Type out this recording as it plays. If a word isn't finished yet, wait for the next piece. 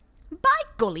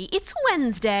golly, it's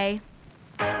Wednesday.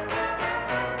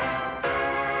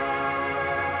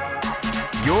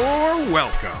 You're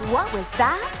welcome. What was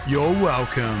that? You're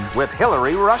welcome. With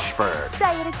Hillary Rushford.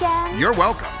 Say it again. You're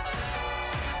welcome.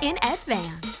 In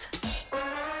advance.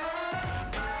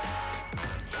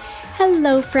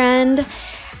 Hello, friend.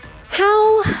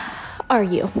 How are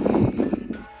you?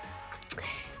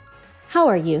 How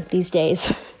are you these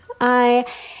days? I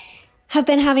have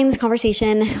been having this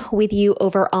conversation with you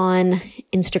over on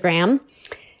Instagram.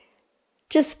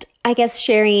 Just, I guess,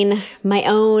 sharing my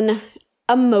own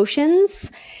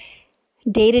emotions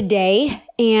day to day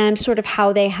and sort of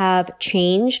how they have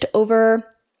changed over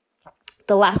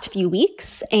the last few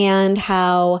weeks and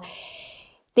how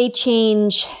they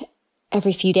change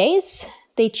every few days.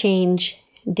 They change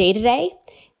day to day.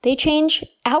 They change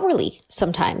hourly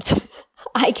sometimes.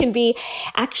 I can be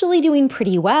actually doing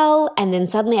pretty well, and then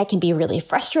suddenly I can be really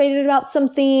frustrated about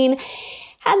something,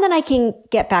 and then I can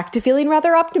get back to feeling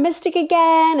rather optimistic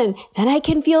again, and then I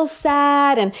can feel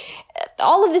sad, and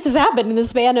all of this has happened in the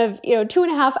span of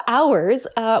 2.5 hours,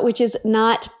 which is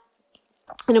not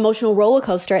an emotional roller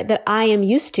coaster that I am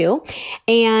used to,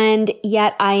 and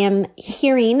yet I am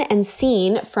hearing and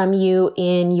seeing from you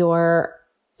in your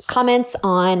comments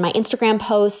on my Instagram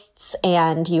posts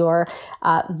and your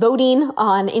voting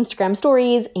on Instagram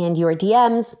stories and your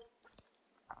DMs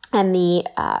and the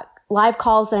live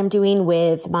calls that I'm doing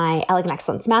with my Elegant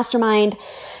Excellence Mastermind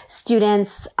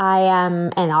students. I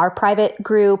am in our private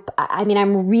group.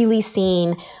 I'm really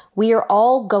seeing we are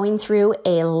all going through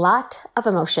a lot of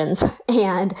emotions,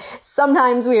 and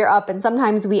sometimes we are up and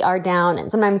sometimes we are down, and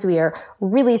sometimes we are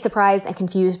really surprised and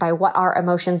confused by what our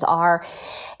emotions are.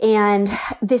 And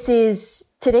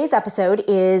today's episode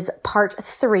is part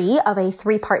 3 of a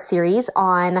 3-part series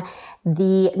on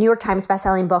the New York Times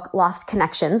bestselling book, Lost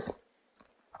Connections,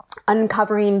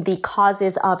 uncovering the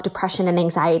causes of depression and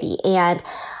anxiety. And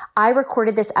I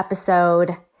recorded this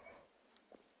episode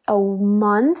a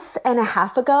month and a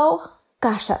half ago.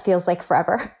 Gosh, that feels like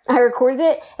forever. I recorded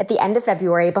it at the end of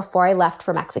February before I left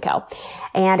for Mexico.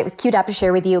 And it was queued up to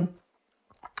share with you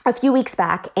a few weeks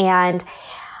back. And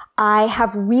I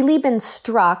have really been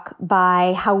struck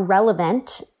by how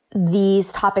relevant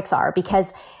these topics are,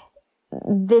 because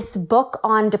this book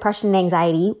on depression and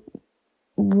anxiety,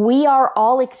 we are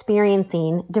all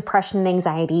experiencing depression and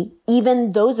anxiety,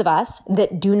 even those of us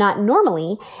that do not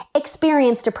normally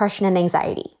experience depression and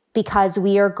anxiety, because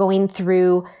we are going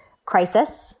through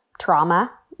crisis,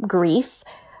 trauma, grief.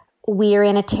 We are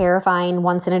in a terrifying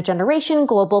once-in-a-generation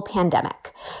global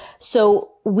pandemic.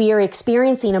 So we are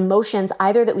experiencing emotions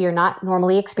either that we are not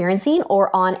normally experiencing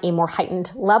or on a more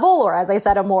heightened level, or as I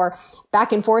said, a more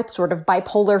back and forth sort of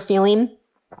bipolar feeling.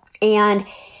 And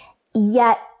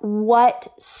yet what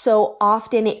so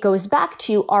often it goes back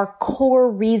to are core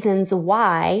reasons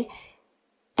why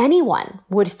anyone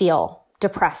would feel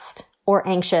depressed or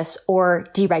anxious or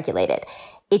deregulated.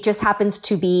 It just happens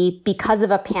to be because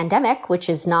of a pandemic, which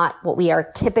is not what we are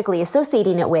typically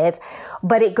associating it with,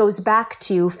 but it goes back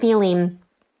to feeling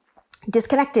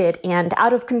disconnected and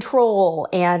out of control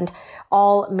and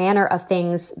all manner of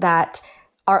things that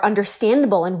are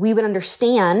understandable. And we would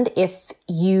understand if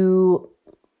you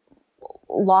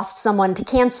lost someone to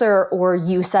cancer or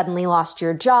you suddenly lost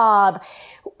your job.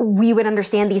 We would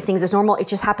understand these things as normal. It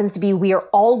just happens to be we are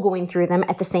all going through them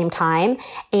at the same time.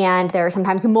 And there are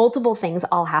sometimes multiple things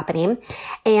all happening.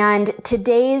 And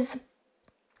today's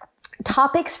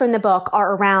topics from the book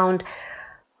are around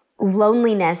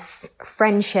loneliness,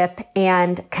 friendship,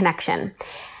 and connection.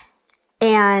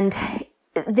 And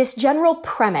this general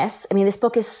premise, this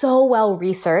book is so well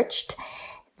researched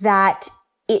that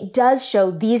it does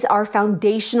show these are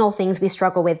foundational things we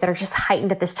struggle with that are just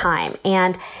heightened at this time.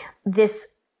 And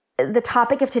the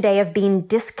topic of today of being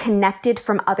disconnected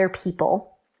from other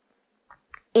people.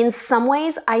 In some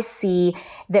ways, I see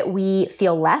that we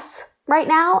feel less right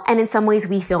now, and in some ways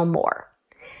we feel more.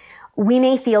 We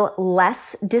may feel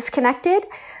less disconnected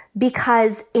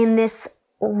because in this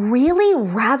really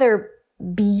rather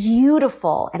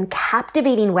beautiful and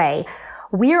captivating way,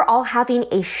 we're all having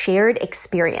a shared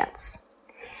experience.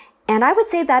 And I would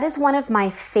say that is one of my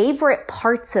favorite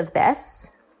parts of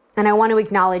this. And I want to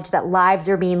acknowledge that lives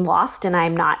are being lost, and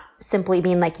I'm not simply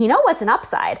being like, what's an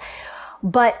upside,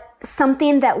 but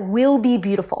something that will be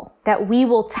beautiful, that we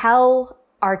will tell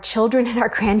our children and our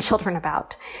grandchildren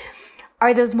about,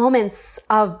 are those moments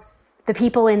of the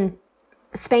people in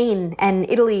Spain and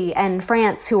Italy and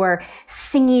France who are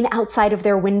singing outside of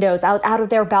their windows, out of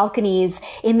their balconies,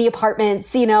 in the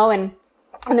apartments, and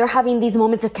they're having these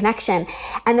moments of connection.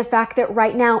 And the fact that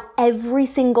right now, every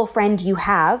single friend you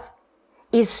have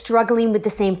is struggling with the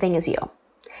same thing as you.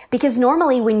 Because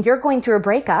normally when you're going through a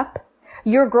breakup,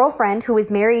 your girlfriend who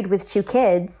is married with 2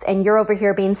 kids and you're over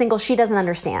here being single, she doesn't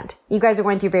understand. You guys are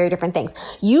going through very different things.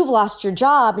 You've lost your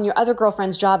job and your other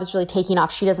girlfriend's job is really taking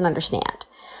off. She doesn't understand.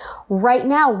 Right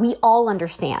now, we all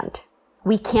understand.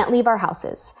 We can't leave our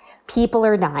houses. People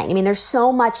are dying. I mean, there's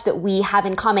so much that we have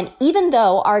in common. Even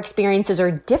though our experiences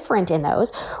are different in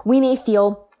those, we may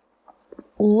feel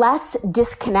less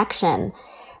disconnection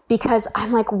because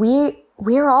I'm like,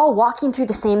 we're all walking through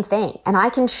the same thing. And I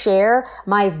can share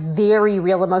my very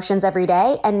real emotions every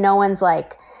day. And no one's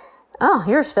like, oh,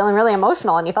 you're just feeling really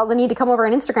emotional and you felt the need to come over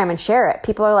on Instagram and share it.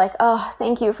 People are like, oh,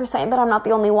 thank you for saying that I'm not the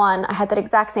only one. I had that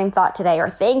exact same thought today. Or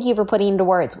thank you for putting into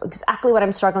words exactly what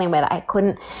I'm struggling with. I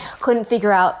couldn't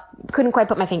quite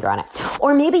put my finger on it.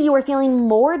 Or maybe you are feeling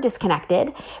more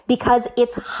disconnected because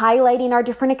it's highlighting our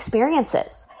different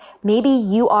experiences. Maybe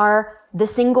you are the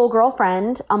single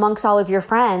girlfriend amongst all of your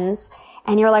friends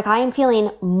and you're like, I am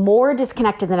feeling more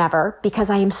disconnected than ever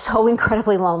because I am so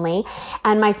incredibly lonely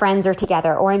and my friends are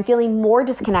together. Or I'm feeling more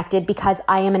disconnected because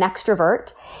I am an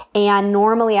extrovert and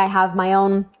normally I have my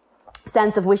own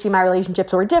sense of wishing my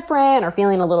relationships were different or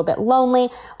feeling a little bit lonely.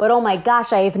 But oh my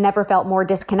gosh, I have never felt more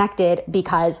disconnected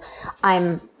because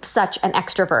I'm such an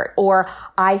extrovert. Or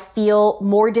I feel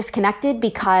more disconnected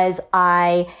because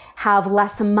I have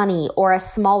less money or a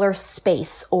smaller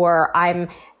space, or I'm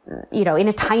in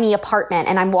a tiny apartment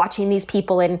and I'm watching these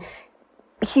people in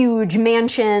huge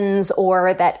mansions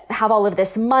or that have all of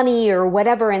this money or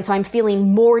whatever. And so I'm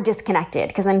feeling more disconnected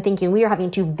because I'm thinking we are having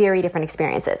 2 very different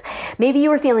experiences. Maybe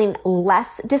you are feeling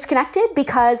less disconnected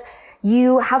because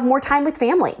you have more time with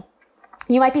family.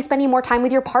 You might be spending more time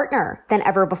with your partner than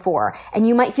ever before, and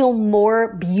you might feel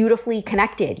more beautifully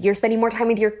connected. You're spending more time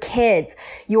with your kids.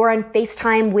 You're on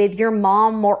FaceTime with your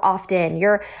mom more often.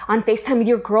 You're on FaceTime with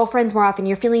your girlfriends more often.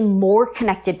 You're feeling more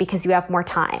connected because you have more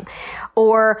time.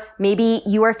 Or maybe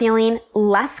you are feeling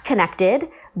less connected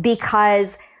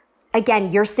because,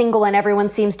 again, you're single and everyone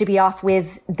seems to be off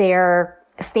with their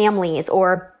families,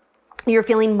 or you're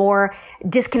feeling more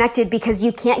disconnected because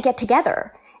you can't get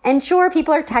together. And sure,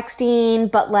 people are texting,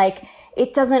 but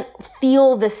it doesn't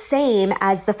feel the same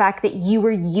as the fact that you were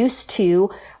used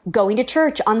to going to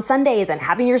church on Sundays and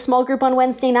having your small group on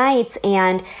Wednesday nights,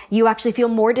 and you actually feel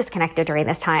more disconnected during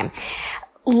this time.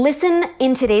 Listen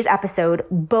in today's episode,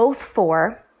 both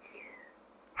for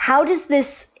how does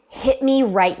this hit me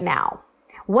right now?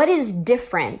 What is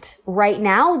different right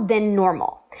now than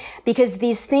normal? Because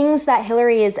these things that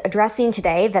Hillary is addressing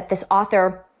today, that this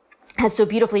author has so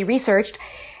beautifully researched,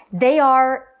 they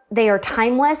are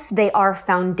timeless, they are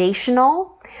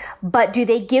foundational, but do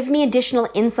they give me additional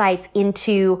insights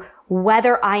into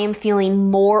whether I am feeling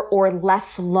more or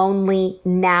less lonely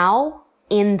now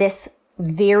in this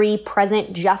very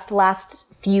present, just last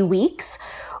few weeks,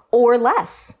 or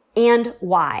less, and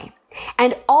why?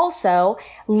 And also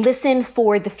listen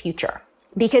for the future,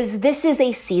 because this is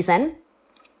a season.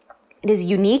 It is a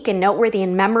unique and noteworthy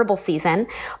and memorable season,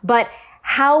 but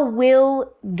how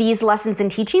will these lessons and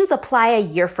teachings apply a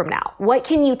year from now? What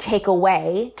can you take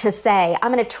away to say,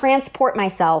 I'm going to transport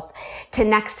myself to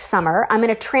next summer. I'm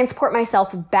going to transport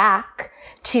myself back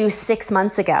to 6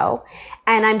 months ago.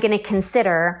 And I'm going to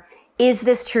consider, is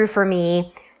this true for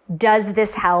me? Does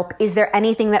this help? Is there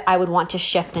anything that I would want to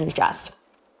shift and adjust?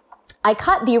 I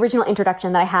cut the original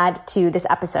introduction that I had to this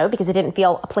episode because it didn't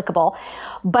feel applicable,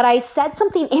 but I said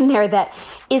something in there that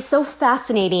is so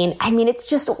fascinating. I mean, it's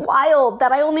just wild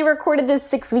that I only recorded this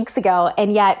 6 weeks ago,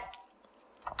 and yet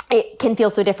it can feel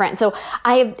so different. So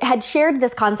I had shared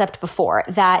this concept before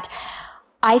that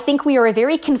I think we are a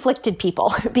very conflicted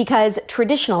people because by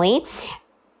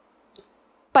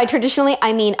traditionally,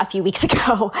 I mean a few weeks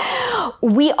ago,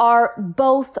 we are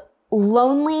both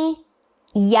lonely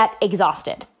yet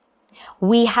exhausted.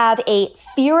 We have a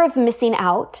fear of missing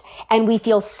out, and we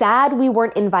feel sad we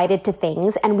weren't invited to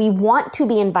things, and we want to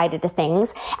be invited to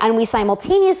things, and we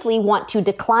simultaneously want to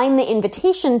decline the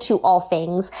invitation to all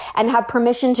things and have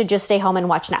permission to just stay home and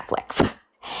watch Netflix.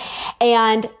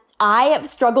 And I have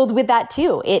struggled with that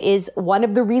too. It is one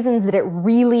of the reasons that it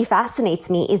really fascinates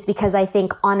me, is because I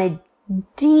think on a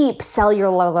deep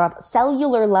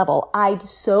cellular level, I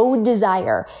so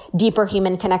desire deeper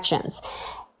human connections.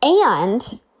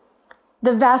 And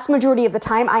the vast majority of the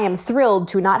time, I am thrilled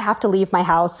to not have to leave my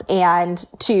house and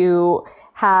to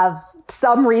have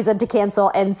some reason to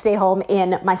cancel and stay home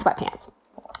in my sweatpants.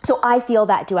 So I feel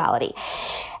that duality.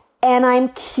 And I'm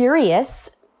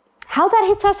curious how that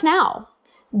hits us now.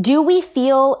 Do we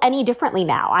feel any differently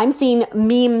now? I'm seeing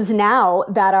memes now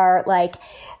that are like,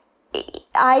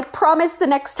 I promise the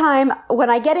next time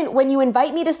when you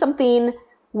invite me to something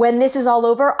when this is all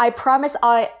over, I promise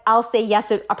I'll say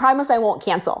yes. I promise I won't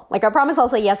cancel. Like, I promise I'll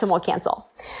say yes and won't cancel.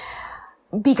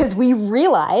 Because we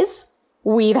realize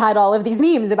we've had all of these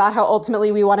memes about how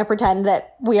ultimately we want to pretend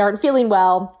that we aren't feeling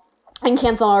well and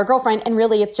cancel on our girlfriend. And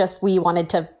really it's just we wanted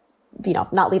to,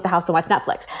 not leave the house and watch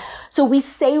Netflix. So we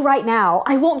say right now,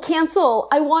 I won't cancel.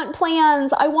 I want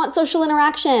plans. I want social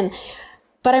interaction.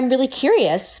 But I'm really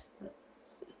curious,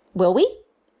 will we?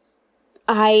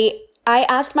 I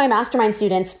asked my mastermind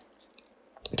students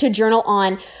to journal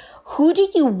on who do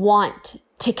you want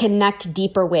to connect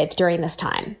deeper with during this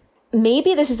time?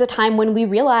 Maybe this is a time when we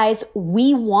realize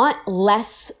we want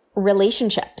less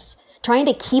relationships. Trying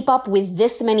to keep up with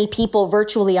this many people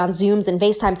virtually on Zooms and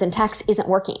FaceTimes and texts isn't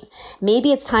working.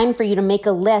 Maybe it's time for you to make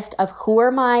a list of who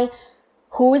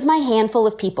is my handful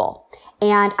of people.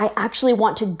 And I actually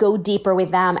want to go deeper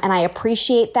with them. And I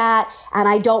appreciate that. And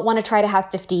I don't want to try to have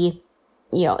 50,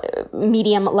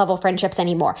 medium level friendships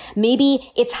anymore.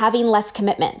 Maybe it's having less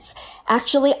commitments.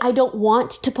 Actually, I don't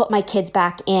want to put my kids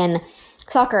back in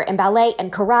soccer and ballet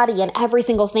and karate and every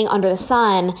single thing under the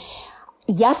sun.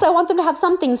 Yes, I want them to have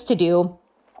some things to do,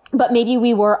 but maybe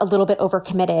we were a little bit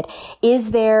overcommitted.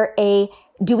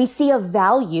 Do we see a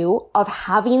value of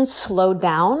having slowed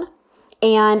down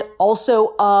and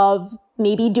also of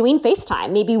maybe doing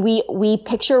FaceTime? Maybe we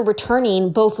picture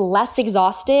returning both less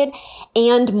exhausted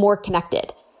and more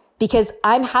connected, because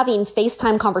I'm having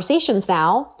FaceTime conversations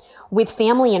now with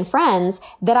family and friends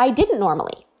that I didn't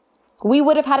normally. We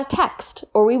would have had a text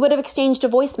or we would have exchanged a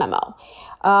voice memo.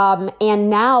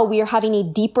 And now we are having a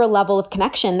deeper level of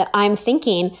connection that I'm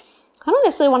thinking, I don't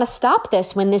necessarily want to stop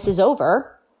this when this is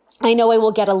over. I know I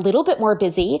will get a little bit more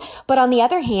busy, but on the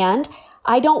other hand,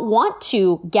 I don't want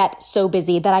to get so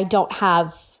busy that I don't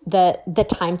have the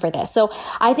time for this. So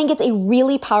I think it's a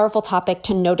really powerful topic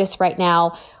to notice right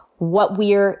now what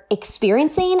we're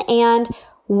experiencing and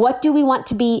what do we want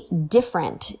to be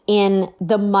different in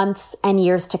the months and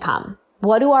years to come?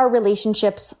 What do our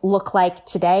relationships look like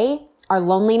today? Our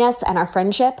loneliness and our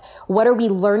friendship? What are we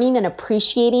learning and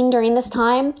appreciating during this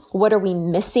time? What are we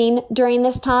missing during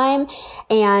this time?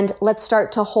 And let's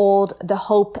start to hold the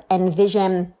hope and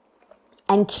vision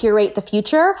and curate the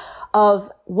future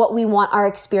of what we want our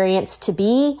experience to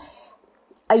be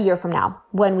a year from now,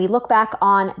 when we look back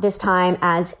on this time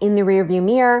as in the rearview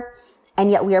mirror,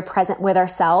 and yet we are present with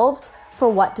ourselves for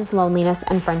what does loneliness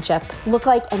and friendship look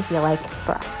like and feel like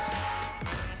for us.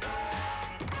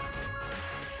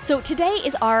 So today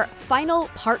is our final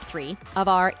part 3 of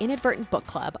our inadvertent book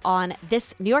club on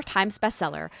this New York Times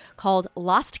bestseller called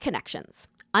Lost Connections: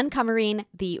 Uncovering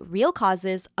the Real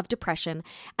Causes of Depression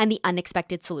and the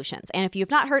Unexpected Solutions. And if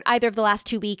you've not heard either of the last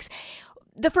 2 weeks,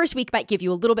 the first week might give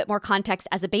you a little bit more context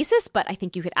as a basis, but I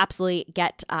think you could absolutely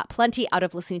get plenty out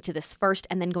of listening to this first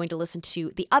and then going to listen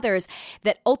to the others,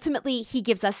 that ultimately he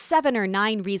gives us 7 or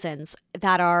 9 reasons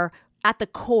that are at the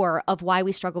core of why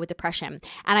we struggle with depression.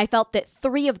 And I felt that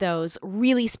 3 of those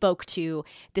really spoke to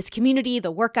this community,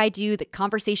 the work I do, the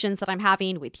conversations that I'm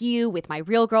having with you, with my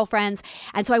real girlfriends.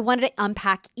 And so I wanted to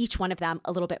unpack each one of them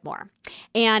a little bit more.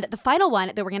 And the final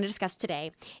one that we're going to discuss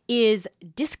today is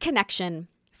disconnection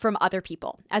from other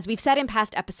people. As we've said in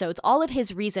past episodes, all of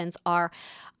his reasons are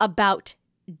about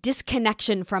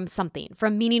disconnection from something,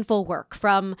 from meaningful work,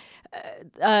 from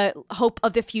hope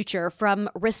of the future, from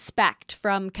respect,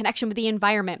 from connection with the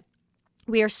environment.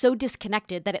 We are so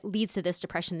disconnected that it leads to this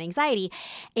depression and anxiety,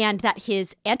 and that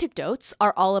his antidotes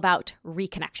are all about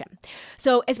reconnection.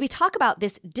 So as we talk about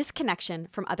this disconnection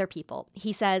from other people,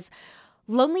 he says,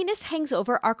 loneliness hangs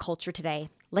over our culture today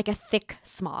like a thick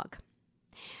smog.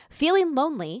 Feeling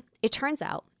lonely, it turns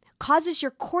out, causes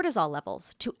your cortisol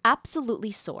levels to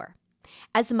absolutely soar,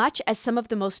 as much as some of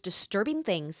the most disturbing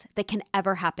things that can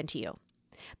ever happen to you.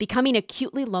 Becoming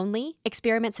acutely lonely,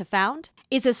 experiments have found,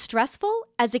 is as stressful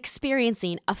as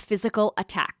experiencing a physical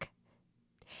attack.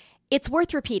 It's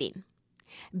worth repeating.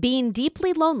 Being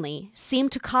deeply lonely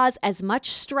seemed to cause as much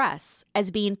stress as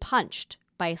being punched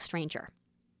by a stranger.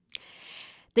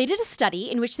 They did a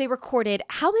study in which they recorded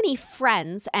how many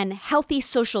friends and healthy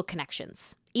social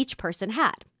connections each person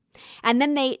had. And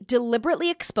then they deliberately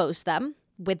exposed them,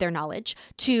 with their knowledge,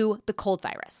 to the cold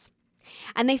virus.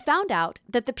 And they found out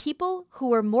that the people who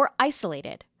were more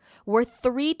isolated were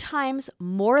 3 times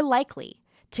more likely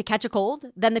to catch a cold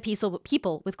than the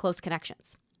people with close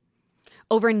connections.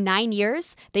 Over 9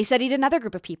 years, they studied another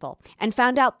group of people and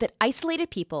found out that isolated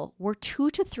people were 2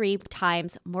 to 3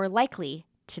 times more likely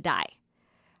to die.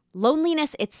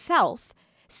 Loneliness itself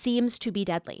seems to be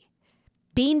deadly.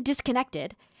 Being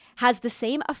disconnected has the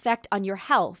same effect on your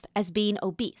health as being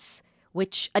obese,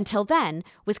 which until then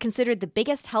was considered the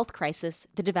biggest health crisis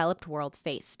the developed world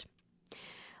faced.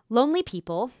 Lonely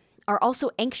people are also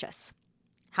anxious,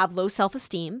 have low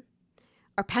self-esteem,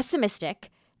 are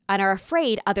pessimistic, and are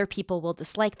afraid other people will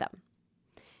dislike them.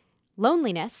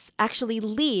 Loneliness actually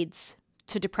leads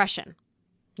to depression,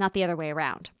 not the other way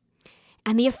around.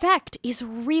 And the effect is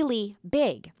really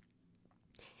big.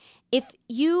 If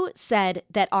you said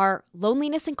that our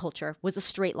loneliness in culture was a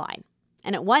straight line,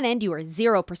 and at one end you are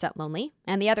 0% lonely,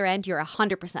 and the other end you're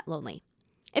 100% lonely.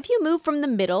 If you move from the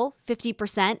middle,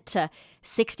 50% to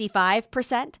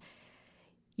 65%,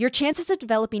 your chances of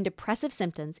developing depressive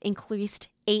symptoms increased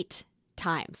 8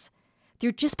 times.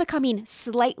 Through just becoming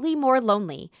slightly more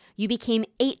lonely, you became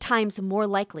 8 times more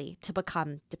likely to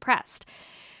become depressed.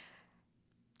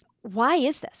 Why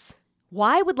is this?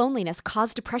 Why would loneliness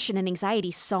cause depression and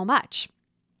anxiety so much?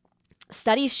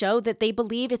 Studies show that they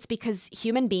believe it's because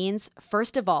human beings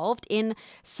first evolved in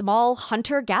small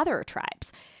hunter-gatherer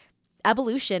tribes.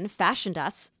 Evolution fashioned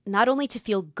us not only to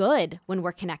feel good when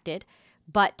we're connected,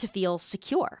 but to feel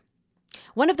secure.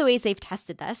 One of the ways they've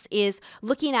tested this is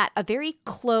looking at a very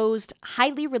closed,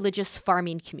 highly religious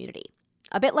farming community,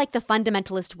 a bit like the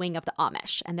fundamentalist wing of the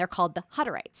Amish, and they're called the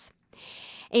Hutterites.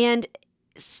 And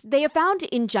they have found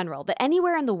in general that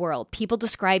anywhere in the world people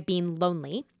describe being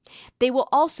lonely, they will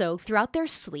also, throughout their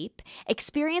sleep,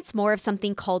 experience more of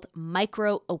something called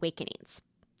micro-awakenings.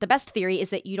 The best theory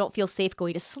is that you don't feel safe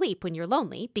going to sleep when you're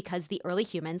lonely because the early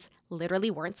humans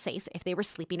literally weren't safe if they were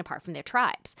sleeping apart from their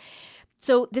tribes.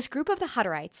 So this group of the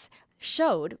Hutterites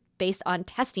showed, based on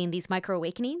testing these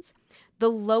micro-awakenings,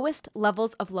 the lowest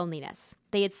levels of loneliness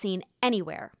they had seen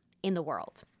anywhere in the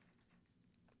world.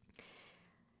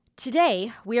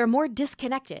 Today, we are more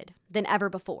disconnected than ever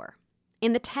before.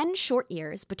 In the 10 short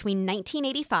years between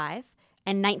 1985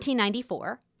 and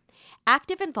 1994,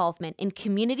 active involvement in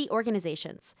community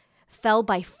organizations fell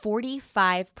by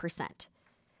 45%.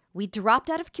 We dropped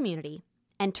out of community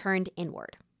and turned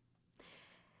inward.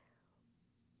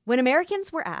 When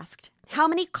Americans were asked, how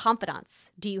many confidants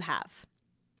do you have?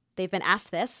 They've been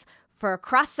asked this for a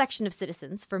cross-section of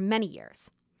citizens for many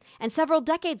years. And several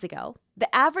decades ago,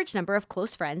 the average number of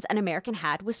close friends an American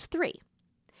had was 3.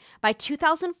 By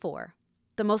 2004,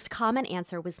 the most common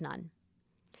answer was none.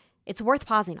 It's worth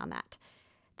pausing on that.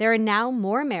 There are now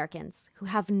more Americans who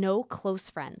have no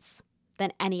close friends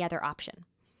than any other option.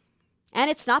 And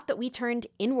it's not that we turned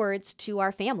inwards to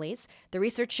our families. The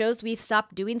research shows we've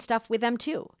stopped doing stuff with them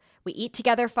too. We eat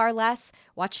together far less,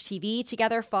 watch TV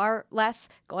together far less,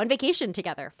 go on vacation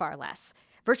together far less.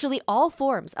 Virtually all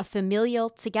forms of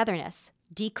familial togetherness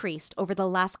decreased over the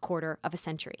last quarter of a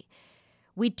century.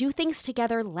 We do things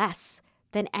together less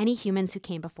than any humans who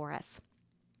came before us.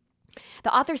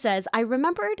 The author says, I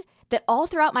remembered that all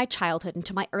throughout my childhood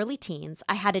into my early teens,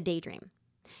 I had a daydream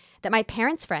that my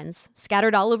parents' friends,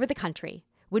 scattered all over the country,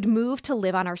 would move to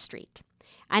live on our street,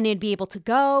 and I'd be able to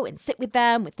go and sit with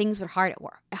them when things were hard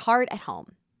at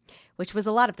home, which was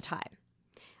a lot of the time.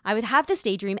 I would have this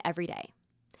daydream every day,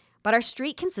 but our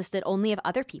street consisted only of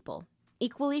other people,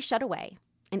 equally shut away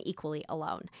and equally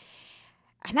alone.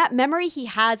 And that memory he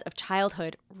has of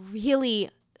childhood really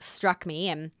struck me,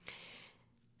 and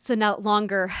it's a no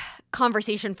longer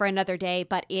conversation for another day,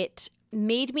 but it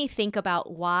made me think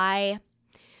about why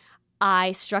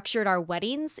I structured our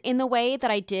weddings in the way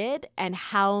that I did and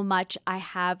how much I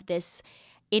have this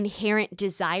inherent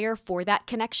desire for that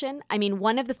connection. I mean,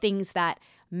 one of the things that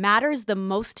matters the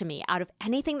most to me out of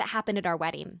anything that happened at our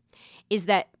wedding is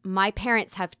that my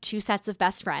parents have 2 sets of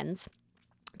best friends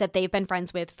that they've been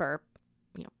friends with for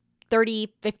 30,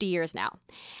 50 years now.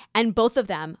 And both of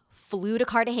them flew to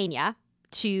Cartagena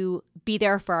to be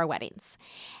there for our weddings.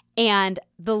 And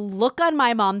the look on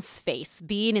my mom's face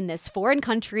being in this foreign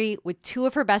country with 2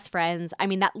 of her best friends, I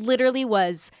mean, that literally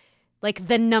was like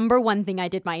the number one thing I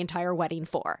did my entire wedding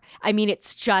for. I mean,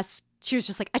 she was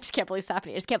just like, I just can't believe it's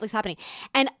happening. I just can't believe it's happening.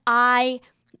 And I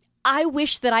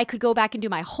wish that I could go back and do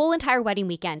my whole entire wedding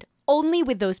weekend only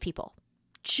with those people,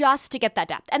 just to get that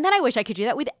depth. And then I wish I could do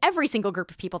that with every single group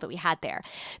of people that we had there,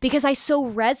 because I so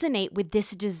resonate with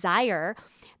this desire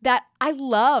that I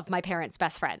love my parents'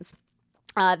 best friends.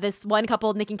 This one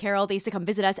couple, Nick and Carol, they used to come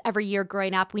visit us every year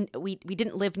growing up. We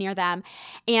didn't live near them.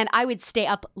 And I would stay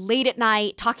up late at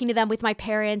night talking to them with my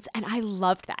parents. And I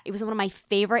loved that. It was one of my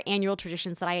favorite annual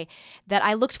traditions that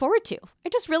I looked forward to. I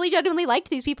just really genuinely liked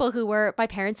these people who were my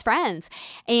parents' friends.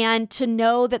 And to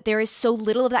know that there is so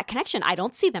little of that connection. I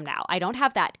don't see them now. I don't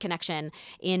have that connection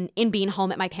in being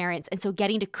home at my parents. And so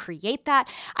getting to create that,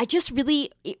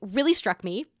 it really struck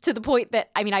me to the point that,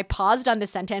 I paused on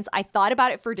this sentence. I thought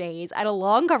about it for days. I had a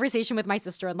long conversation with my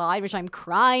sister-in-law in which I'm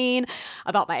crying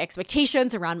about my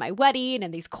expectations around my wedding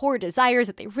and these core desires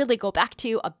that they really go back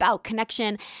to about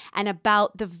connection and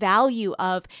about the value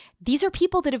of these are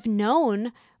people that have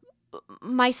known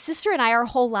my sister and I our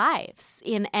whole lives.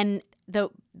 And the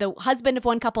husband of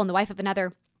one couple and the wife of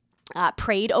another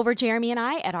prayed over Jeremy and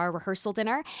I at our rehearsal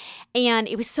dinner. And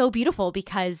it was so beautiful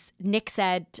because Nick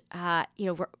said,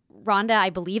 Rhonda, I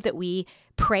believe that we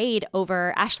prayed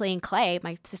over Ashley and Clay,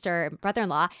 my sister and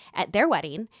brother-in-law, at their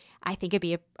wedding. I think it'd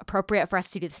be appropriate for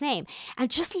us to do the same. And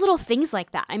just little things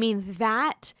like that.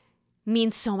 That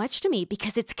means so much to me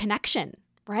because it's connection,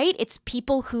 right? It's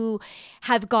people who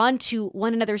have gone to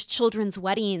one another's children's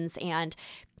weddings, and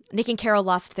Nick and Carol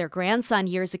lost their grandson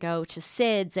years ago to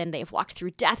SIDS, and they've walked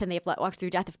through death, and they've walked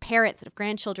through death of parents and of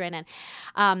grandchildren.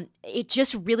 And it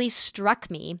just really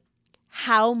struck me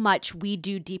how much we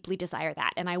do deeply desire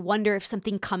that. And I wonder if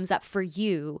something comes up for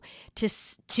you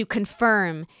to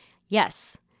confirm,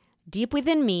 yes, deep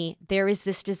within me, there is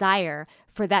this desire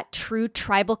for that true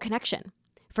tribal connection,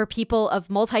 for people of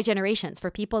multi-generations, for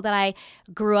people that I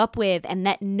grew up with and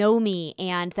that know me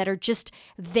and that are just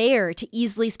there to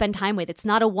easily spend time with. It's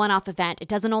not a one-off event. It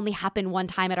doesn't only happen one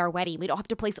time at our wedding. We don't have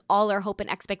to place all our hope and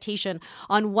expectation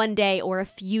on one day or a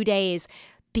few days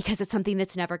because it's something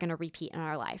that's never going to repeat in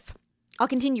our life. I'll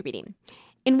continue reading.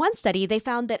 In one study, they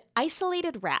found that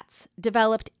isolated rats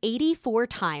developed 84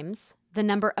 times the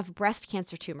number of breast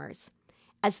cancer tumors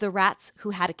as the rats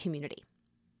who had a community.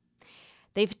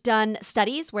 They've done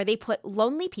studies where they put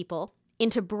lonely people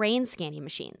into brain scanning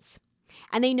machines,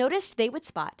 and they noticed they would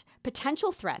spot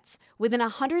potential threats within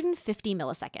 150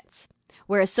 milliseconds,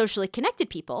 whereas socially connected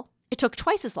people, it took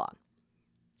twice as long.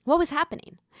 What was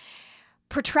happening?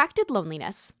 Protracted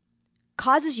loneliness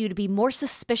causes you to be more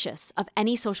suspicious of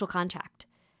any social contact.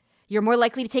 You're more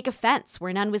likely to take offense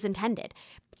where none was intended.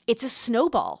 It's a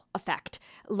snowball effect.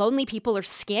 Lonely people are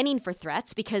scanning for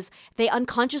threats because they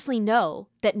unconsciously know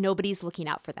that nobody's looking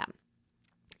out for them.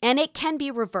 And it can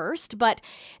be reversed, but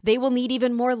they will need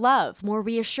even more love, more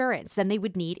reassurance than they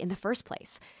would need in the first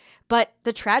place. But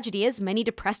the tragedy is many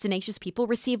depressed and anxious people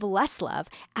receive less love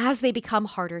as they become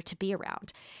harder to be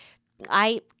around.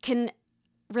 I can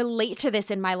relate to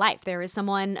this in my life. There is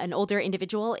someone, an older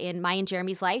individual in my and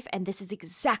Jeremy's life, and this is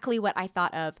exactly what I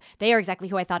thought of. They are exactly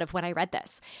who I thought of when I read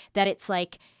this, that it's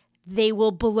like they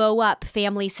will blow up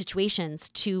family situations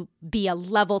to be a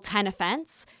level 10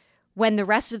 offense when the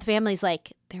rest of the family's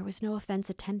like, there was no offense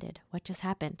intended. What just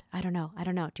happened? I don't know.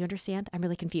 Do you understand? I'm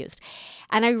really confused.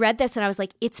 And I read this and I was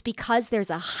like, it's because there's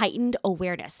a heightened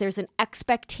awareness. There's an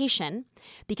expectation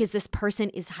because this person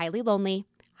is highly lonely,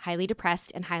 highly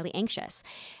depressed, and highly anxious,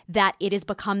 that it has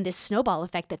become this snowball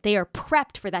effect that they are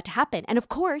prepped for that to happen. And of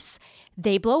course,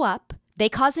 they blow up, they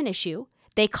cause an issue,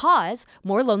 they cause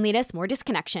more loneliness, more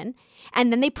disconnection,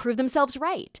 and then they prove themselves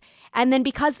right. And then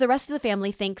because the rest of the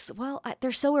family thinks, well,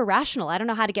 they're so irrational, I don't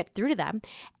know how to get through to them,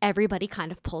 everybody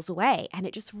kind of pulls away. And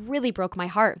it just really broke my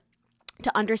heart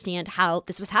to understand how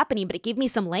this was happening, but it gave me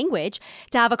some language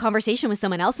to have a conversation with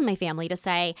someone else in my family to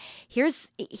say, here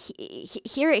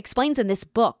it explains in this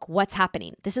book what's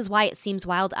happening. This is why it seems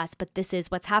wild to us, but this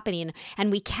is what's happening. And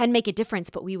we can make a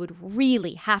difference, but we would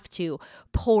really have to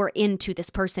pour into this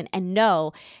person and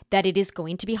know that it is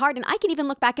going to be hard. And I can even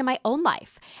look back in my own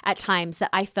life at times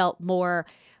that I felt more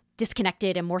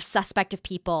disconnected and more suspect of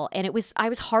people. And I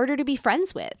was harder to be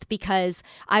friends with because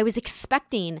I was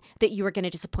expecting that you were going to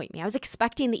disappoint me. I was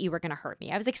expecting that you were going to hurt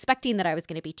me. I was expecting that I was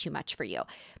going to be too much for you.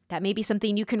 That may be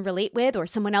something you can relate with or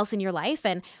someone else in your life.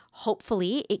 And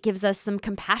hopefully it gives us some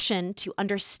compassion to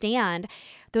understand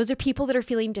those are people that are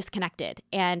feeling disconnected.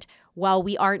 And while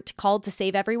we aren't called to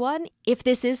save everyone, if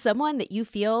this is someone that you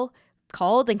feel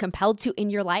called and compelled to in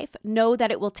your life, know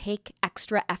that it will take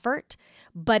extra effort,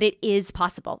 but it is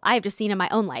possible. I have just seen in my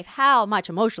own life how much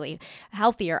emotionally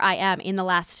healthier I am in the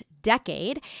last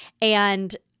decade,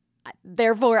 and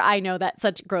therefore I know that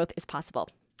such growth is possible.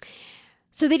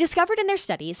 So they discovered in their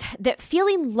studies that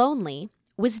feeling lonely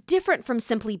was different from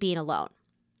simply being alone.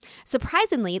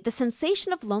 Surprisingly, the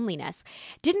sensation of loneliness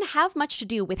didn't have much to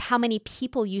do with how many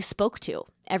people you spoke to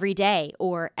every day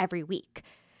or every week.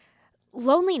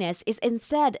 Loneliness is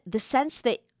instead the sense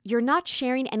that you're not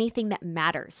sharing anything that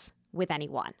matters with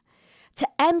anyone. To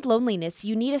end loneliness,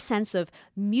 you need a sense of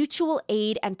mutual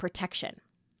aid and protection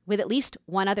with at least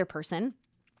one other person,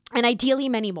 and ideally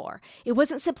many more. It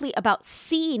wasn't simply about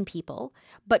seeing people,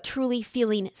 but truly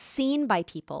feeling seen by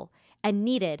people and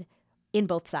needed in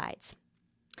both sides.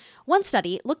 One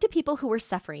study looked at people who were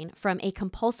suffering from a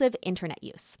compulsive internet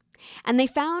use, and they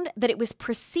found that it was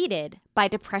preceded by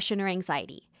depression or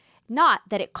anxiety. not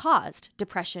that it caused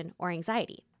depression or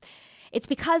anxiety. It's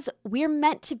because we're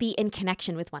meant to be in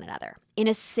connection with one another in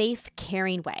a safe,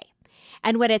 caring way.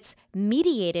 And when it's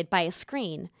mediated by a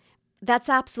screen, that's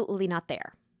absolutely not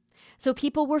there. So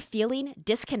people were feeling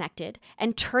disconnected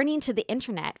and turning to the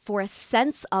internet for a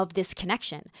sense of this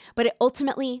connection, but it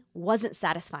ultimately wasn't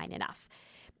satisfying enough.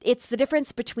 It's the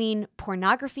difference between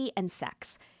pornography and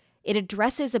sex. It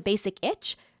addresses a basic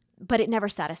itch, but it never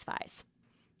satisfies.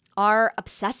 Our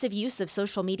obsessive use of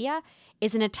social media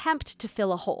is an attempt to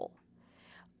fill a hole.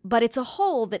 But it's a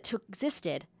hole that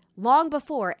existed long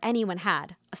before anyone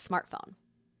had a smartphone.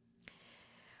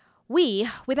 We,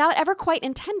 without ever quite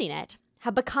intending it,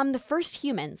 have become the first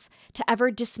humans to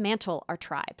ever dismantle our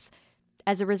tribes.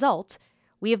 As a result,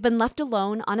 we have been left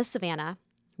alone on a savanna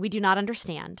we do not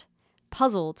understand,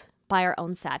 puzzled by our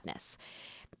own sadness.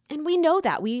 And we know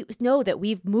that. We know that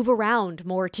we move around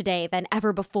more today than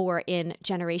ever before in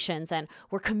generations, and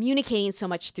we're communicating so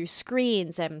much through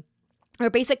screens, and our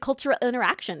basic cultural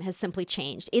interaction has simply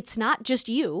changed. It's not just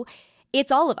you,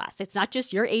 it's all of us. It's not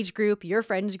just your age group, your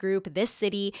friends group, this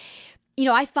city.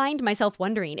 I find myself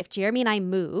wondering if Jeremy and I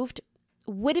moved,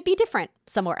 would it be different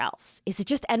somewhere else? Is it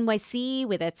just NYC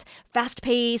with its fast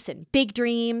pace and big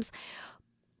dreams?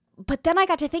 But then I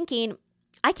got to thinking,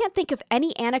 I can't think of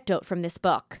any anecdote from this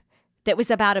book that was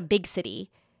about a big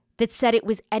city that said it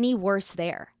was any worse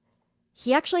there.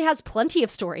 He actually has plenty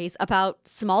of stories about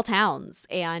small towns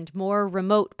and more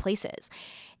remote places.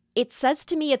 It says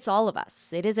to me it's all of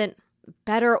us. It isn't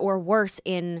better or worse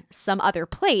in some other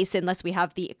place unless we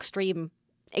have the extreme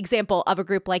example of a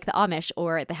group like the Amish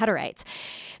or the Hutterites.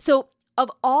 So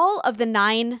of all of the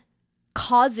 9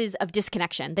 causes of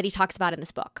disconnection that he talks about in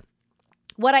this book,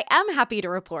 what I am happy to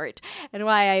report, and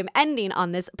why I'm ending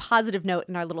on this positive note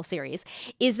in our little series,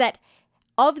 is that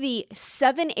of the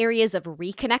 7 areas of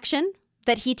reconnection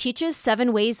that he teaches,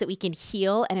 7 ways that we can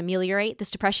heal and ameliorate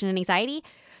this depression and anxiety,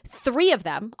 3 of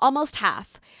them, almost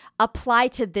half, apply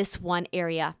to this one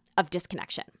area of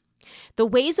disconnection. The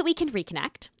ways that we can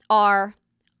reconnect are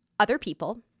other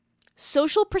people,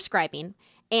 social prescribing,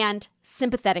 and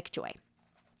sympathetic joy.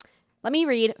 Let me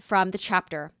read from the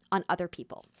chapter on other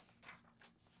people.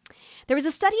 There was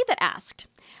a study that asked,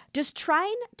 does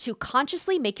trying to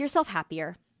consciously make yourself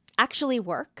happier actually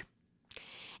work?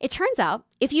 It turns out,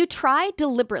 if you try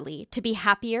deliberately to be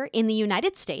happier in the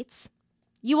United States,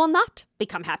 you will not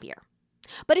become happier.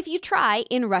 But if you try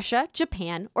in Russia,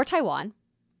 Japan, or Taiwan,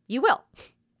 you will.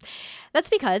 That's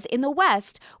because in the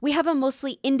West, we have a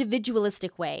mostly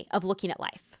individualistic way of looking at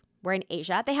life, where in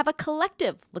Asia, they have a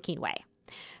collective-looking way.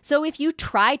 So if you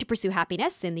try to pursue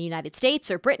happiness in the United States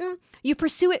or Britain, you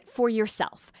pursue it for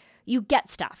yourself. You get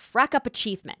stuff, rack up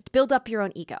achievement, build up your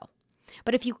own ego.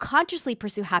 But if you consciously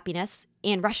pursue happiness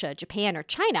in Russia, Japan, or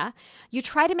China, you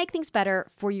try to make things better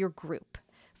for your group,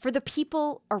 for the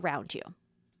people around you.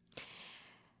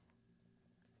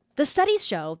 The studies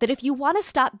show that if you want to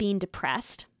stop being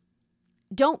depressed,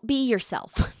 don't be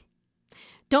yourself.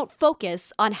 Don't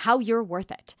focus on how you're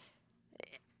worth it.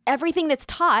 Everything that's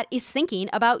taught is thinking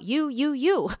about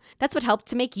you. That's what helped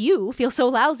to make you feel so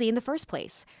lousy in the first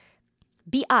place.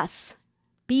 Be us.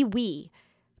 Be we.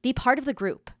 Be part of the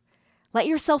group. Let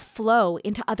yourself flow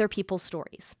into other people's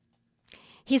stories.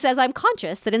 He says, I'm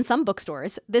conscious that in some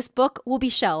bookstores, this book will be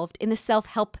shelved in the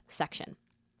self-help section.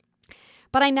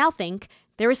 But I now think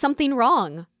there is something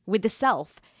wrong with the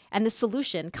self and the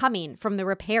solution coming from the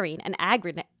repairing and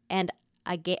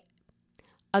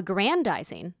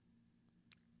aggrandizing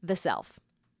the self.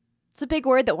 It's a big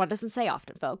word that one doesn't say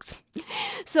often, folks.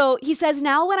 So he says,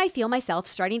 now when I feel myself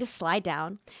starting to slide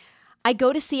down, I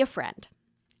go to see a friend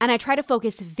and I try to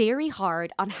focus very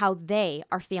hard on how they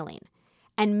are feeling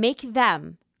and make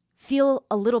them feel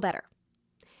a little better.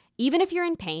 Even if you're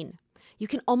in pain, you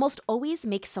can almost always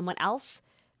make someone else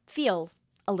feel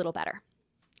a little better.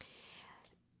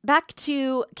 Back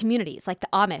to communities like the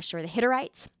Amish or the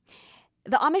Hittites.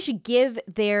 The Amish give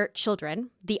their children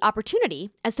the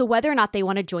opportunity as to whether or not they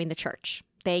want to join the church.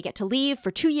 They get to leave for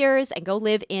 2 years and go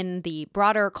live in the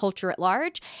broader culture at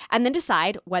large, and then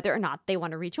decide whether or not they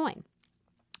want to rejoin.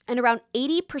 And around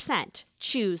 80%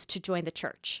 choose to join the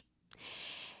church.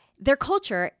 Their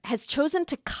culture has chosen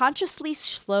to consciously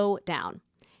slow down,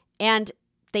 and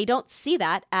they don't see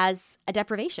that as a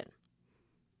deprivation.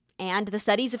 And the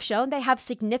studies have shown they have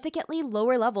significantly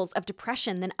lower levels of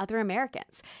depression than other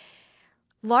Americans,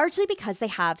 largely because they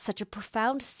have such a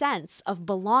profound sense of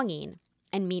belonging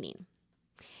and meaning.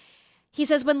 He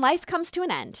says, when life comes to an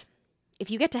end,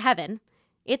 if you get to heaven,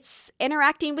 it's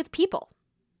interacting with people.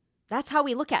 That's how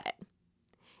we look at it.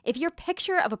 If your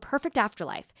picture of a perfect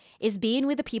afterlife is being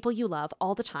with the people you love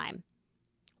all the time,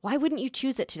 Why wouldn't you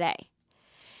choose it today?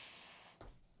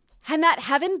 And that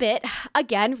heaven bit,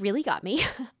 again, really got me.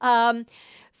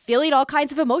 Feeling all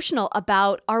kinds of emotional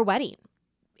about our wedding.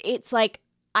 It's like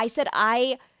I said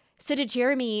to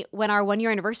Jeremy when our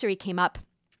 1-year anniversary came up,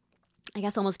 I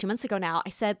guess almost 2 months ago now, I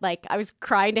said, like, I was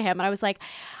crying to him and I was like,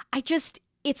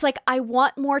 it's like I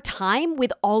want more time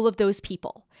with all of those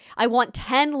people. I want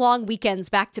 10 long weekends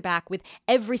back to back with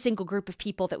every single group of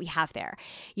people that we have there.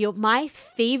 My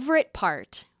favorite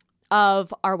part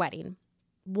of our wedding,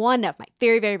 one of my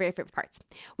very, very, very favorite parts,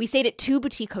 we stayed at 2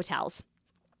 boutique hotels.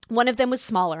 One of them was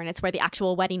smaller, and it's where the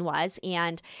actual wedding was,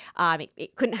 and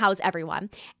it couldn't house everyone.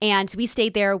 And we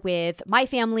stayed there with my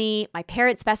family, my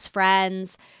parents' best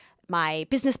friends, my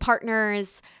business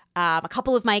partners, a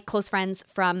couple of my close friends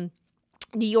from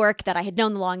New York that I had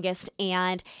known the longest,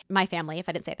 and my family, if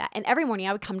I didn't say that. And every morning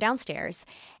I would come downstairs,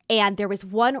 and there was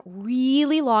one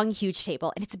really long, huge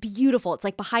table, and it's beautiful. It's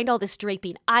like behind all this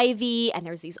draping ivy, and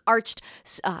there's these arched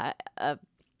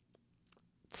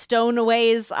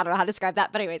stoneways. I don't know how to describe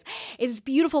that, but anyways, it's this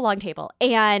beautiful long table.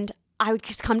 And I would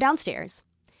just come downstairs,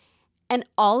 and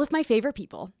all of my favorite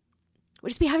people would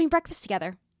just be having breakfast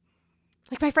together.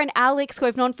 Like my friend Alex, who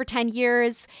I've known for 10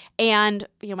 years, and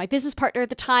my business partner at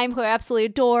the time, who I absolutely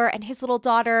adore, and his little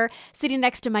daughter sitting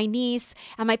next to my niece,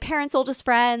 and my parents' oldest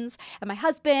friends, and my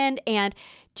husband, and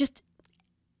just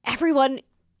everyone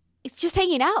is just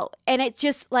hanging out. And it's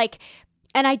just like,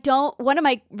 and one of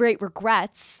my great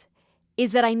regrets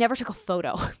is that I never took a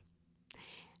photo.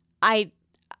 I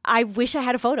wish I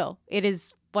had a photo. It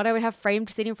is what I would have framed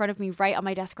sitting in front of me right on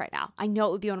my desk right now. I know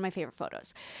it would be one of my favorite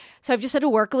photos. So I've just had to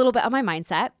work a little bit on my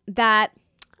mindset that,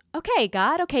 okay,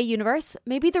 God, okay, universe,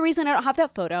 maybe the reason I don't have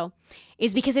that photo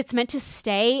is because it's meant to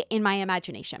stay in my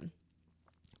imagination.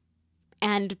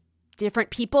 And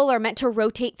different people are meant to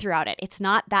rotate throughout it. It's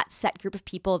not that set group of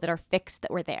people that are fixed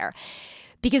that were there.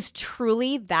 Because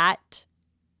truly that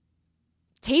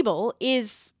table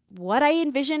is what I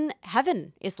envision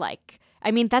heaven is like.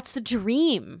 I mean, that's the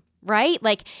dream, right?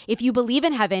 Like, if you believe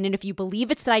in heaven and if you believe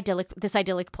it's this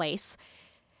idyllic place,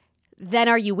 then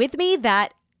are you with me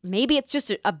that maybe it's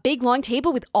just a big long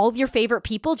table with all of your favorite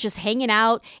people just hanging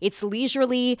out? It's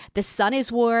leisurely. The sun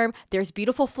is warm. There's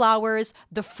beautiful flowers.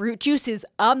 The fruit juice is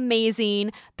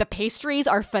amazing. The pastries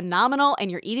are phenomenal, and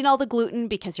you're eating all the gluten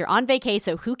because you're on vacay,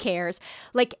 so who cares?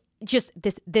 Like, just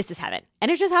this is heaven.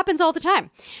 And it just happens all the time.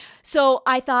 So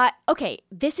I thought, okay,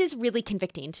 this is really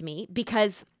convicting to me,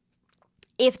 because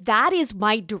if that is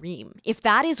my dream, if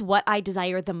that is what I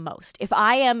desire the most, if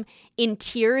I am in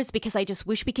tears because I just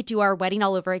wish we could do our wedding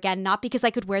all over again, not because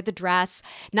I could wear the dress,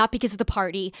 not because of the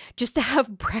party, just to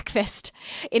have breakfast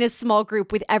in a small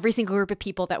group with every single group of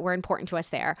people that were important to us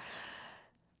there.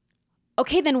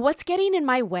 Okay, then what's getting in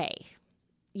my way,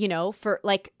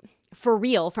 for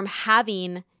real, from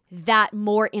having that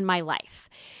more in my life?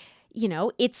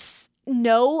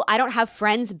 No, I don't have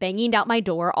friends banging out my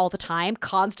door all the time,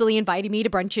 constantly inviting me to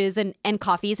brunches and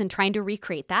coffees and trying to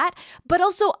recreate that. But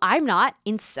also, I'm not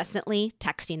incessantly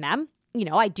texting them.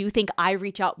 I do think I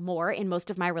reach out more in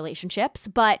most of my relationships,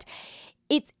 but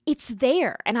it's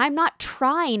there, and I'm not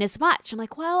trying as much. I'm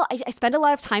like, well, I spend a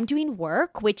lot of time doing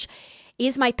work, which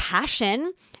is my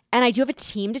passion. And I do have a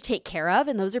team to take care of,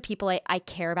 and those are people I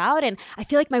care about. And I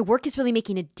feel like my work is really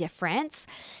making a difference,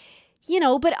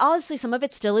 but honestly, some of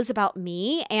it still is about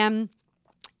me. And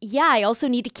yeah, I also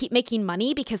need to keep making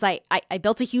money because I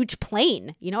built a huge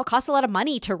plane. It costs a lot of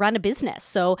money to run a business.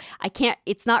 So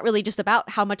it's not really just about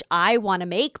how much I want to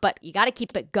make, but you got to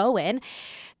keep it going.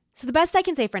 So the best I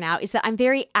can say for now is that I'm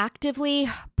very actively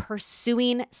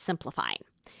pursuing simplifying.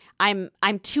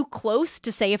 I'm too close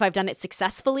to say if I've done it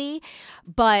successfully,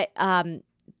 but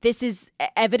this is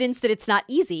evidence that it's not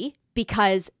easy,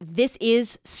 because this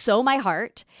is so my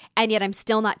heart, and yet I'm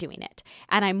still not doing it.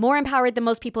 And I'm more empowered than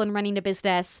most people in running a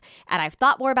business, and I've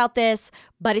thought more about this,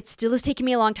 but it still has taken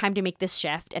me a long time to make this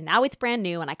shift, and now it's brand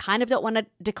new, and I kind of don't want to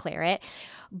declare it.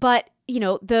 But,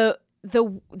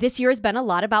 this year has been a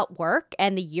lot about work,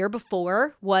 and the year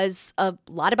before was a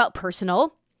lot about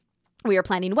personal. We were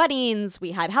planning weddings,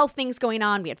 we had health things going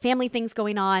on, we had family things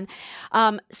going on.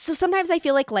 So sometimes I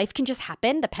feel like life can just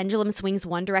happen. The pendulum swings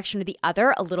one direction or the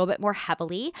other a little bit more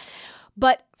heavily.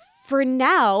 But for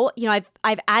now,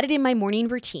 I've added in my morning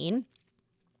routine,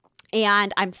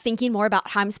 and I'm thinking more about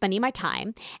how I'm spending my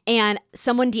time. And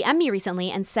someone DM'd me recently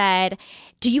and said,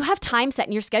 do you have time set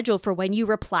in your schedule for when you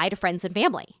reply to friends and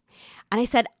family? And I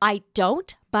said, I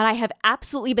don't, but I have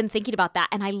absolutely been thinking about that.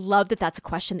 And I love that that's a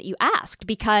question that you asked,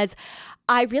 because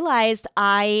I realized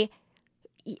I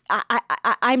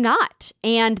I'm not.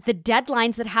 And the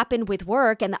deadlines that happen with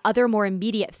work and the other more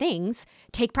immediate things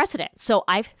take precedence. So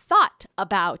I've thought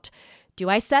about, do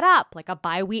I set up like a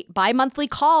bi-monthly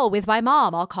call with my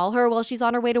mom? I'll call her while she's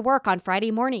on her way to work on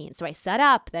Friday mornings. So I set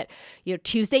up that,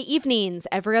 Tuesday evenings,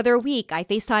 every other week, I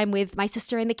FaceTime with my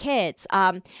sister and the kids.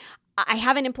 I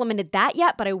haven't implemented that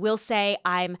yet, but I will say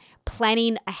I'm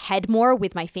planning ahead more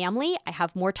with my family. I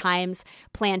have more times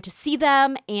planned to see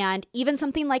them. And even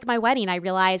something like my wedding, I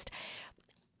realized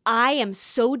I am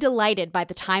so delighted by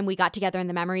the time we got together and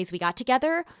the memories we got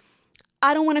together.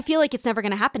 I don't want to feel like it's never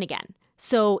going to happen again.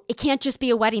 So it can't just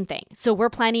be a wedding thing. So we're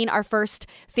planning our first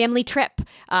family trip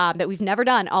that we've never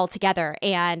done all together.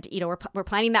 And, we're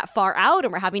planning that far out,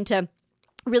 and we're having to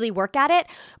really work at it,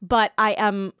 but I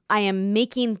am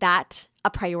making that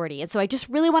a priority. And so I just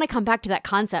really want to come back to that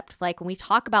concept. Like when we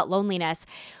talk about loneliness,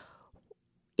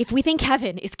 if we think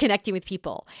heaven is connecting with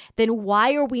people, then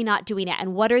why are we not doing it?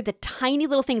 And what are the tiny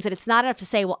little things that it's not enough to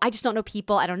say, well, I just don't know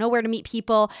people. I don't know where to meet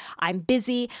people. I'm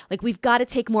busy. Like we've got to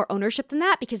take more ownership than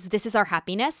that, because this is our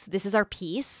happiness. This is our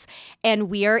peace, and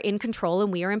we are in control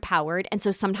and we are empowered. And so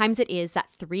sometimes it is that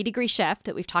 3-degree shift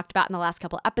that we've talked about in the last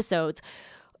couple of episodes.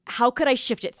 How could I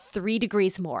shift it 3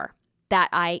 degrees more that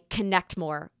I connect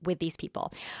more with these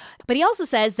people? But he also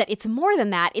says that it's more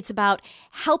than that. It's about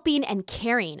helping and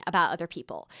caring about other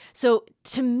people. So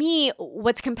to me,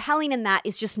 what's compelling in that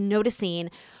is just noticing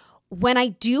when I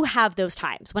do have those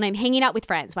times, when I'm hanging out with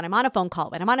friends, when I'm on a phone call,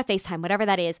 when I'm on a FaceTime, whatever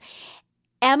that is,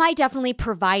 am I definitely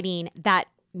providing that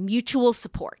mutual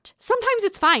support? Sometimes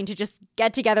it's fine to just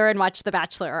get together and watch The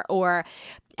Bachelor or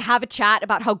have a chat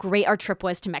about how great our trip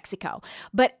was to Mexico.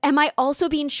 But am I also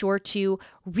being sure to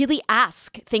really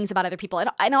ask things about other people?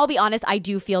 And I'll be honest, I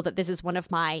do feel that this is one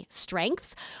of my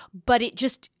strengths, but it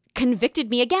just convicted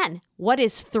me again. What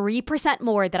is 3%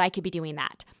 more that I could be doing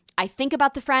that? I think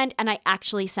about the friend and I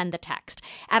actually send the text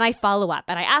and I follow up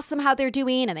and I ask them how they're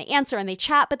doing and they answer and they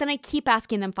chat, but then I keep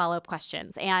asking them follow-up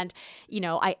questions. And,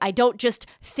 I don't just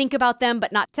think about them,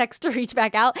 but not text or reach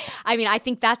back out. I mean, I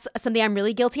think that's something I'm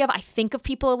really guilty of. I think of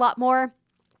people a lot more.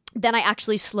 Then I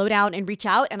actually slow down and reach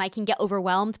out, and I can get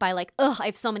overwhelmed by I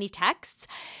have so many texts.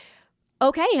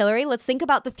 Okay, Hillary, let's think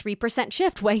about the 3%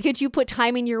 shift. When could you put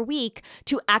time in your week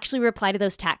to actually reply to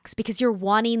those texts? Because you're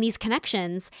wanting these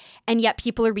connections, and yet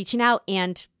people are reaching out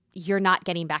and you're not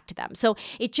getting back to them. So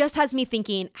it just has me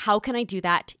thinking, how can I do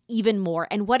that even more?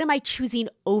 And what am I choosing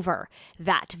over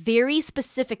that? Very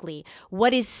specifically,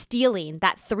 what is stealing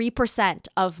that 3%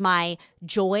 of my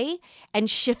joy and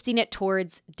shifting it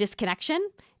towards disconnection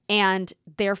and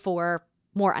therefore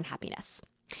more unhappiness?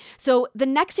 So the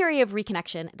next area of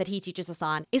reconnection that he teaches us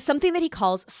on is something that he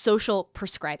calls social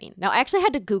prescribing. Now, I actually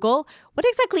had to Google what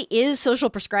exactly is social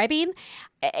prescribing.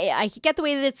 I get the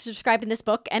way that it's described in this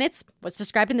book, and it's what's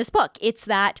described in this book. It's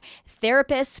that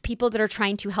therapists, people that are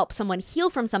trying to help someone heal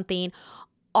from something,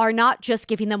 are not just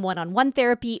giving them one-on-one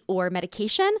therapy or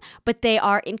medication, but they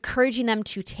are encouraging them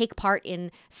to take part in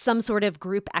some sort of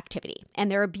group activity. And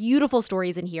there are beautiful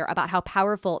stories in here about how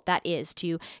powerful that is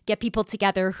to get people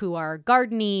together who are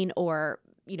gardening or,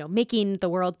 making the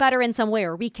world better in some way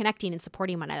or reconnecting and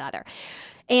supporting one another.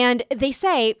 And they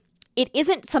say it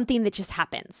isn't something that just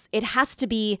happens. It has to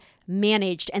be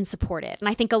managed and supported. And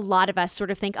I think a lot of us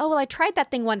sort of think, oh, well, I tried that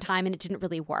thing one time and it didn't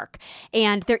really work.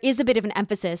 And there is a bit of an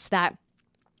emphasis that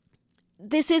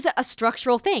this is a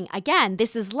structural thing. Again,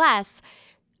 this is less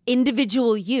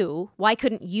individual you. Why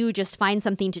couldn't you just find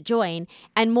something to join?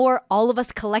 And more all of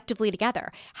us collectively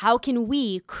together. How can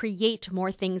we create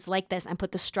more things like this and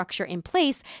put the structure in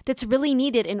place that's really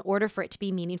needed in order for it to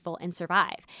be meaningful and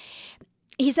survive?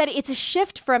 He said it's a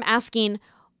shift from asking,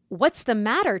 what's the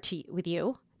matter with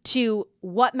you, to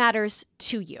what matters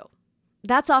to you.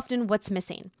 That's often what's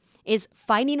missing, is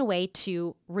finding a way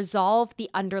to resolve the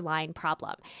underlying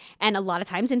problem. And a lot of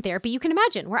times in therapy, you can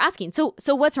imagine, we're asking, so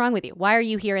what's wrong with you? Why are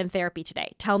you here in therapy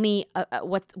today? Tell me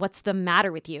what's the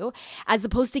matter with you, as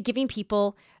opposed to giving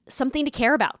people something to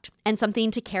care about and something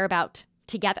to care about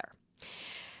together.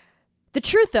 The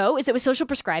truth, though, is that with social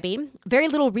prescribing, very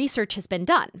little research has been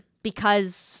done,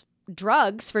 because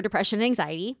drugs for depression and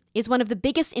anxiety is one of the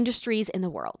biggest industries in the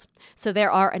world. So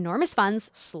there are enormous funds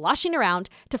sloshing around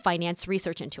to finance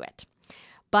research into it.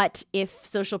 But if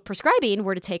social prescribing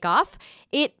were to take off,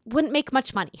 it wouldn't make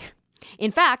much money.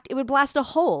 In fact, it would blast a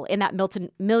hole in that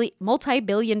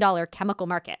multi-billion-dollar chemical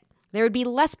market. There would be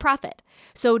less profit,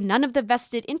 so none of the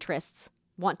vested interests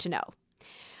want to know.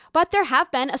 But there have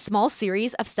been a small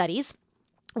series of studies.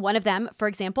 One of them, for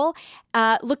example,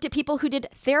 looked at people who did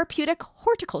therapeutic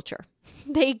horticulture.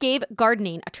 They gave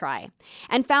gardening a try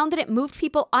and found that it moved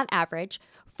people on average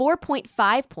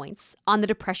 4.5 points on the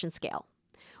depression scale.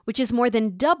 which is more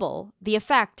than double the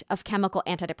effect of chemical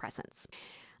antidepressants.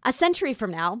 A century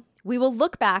from now, we will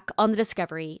look back on the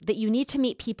discovery that you need to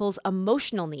meet people's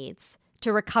emotional needs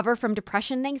to recover from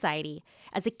depression and anxiety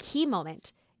as a key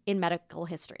moment in medical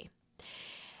history.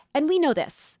 And we know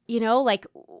this, like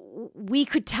we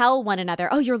could tell one another,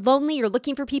 oh, you're lonely, you're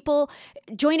looking for people,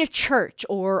 join a church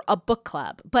or a book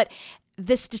club. But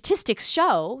the statistics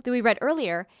show that we read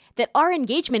earlier that our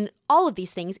engagement in all of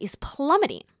these things is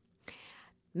plummeting.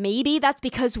 Maybe that's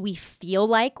because we feel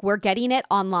like we're getting it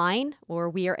online or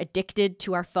we are addicted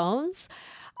to our phones.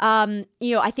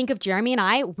 I think of Jeremy and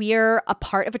I, we're a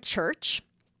part of a church,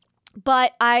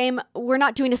 but we're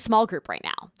not doing a small group right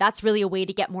now. That's really a way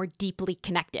to get more deeply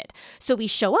connected. So we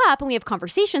show up and we have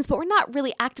conversations, but we're not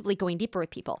really actively going deeper with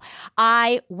people.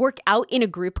 I work out in a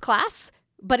group class,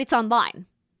 but it's online.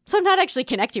 So I'm not actually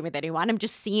connecting with anyone. I'm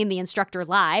just seeing the instructor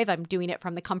live. I'm doing it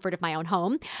from the comfort of my own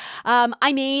home.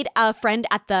 I made a friend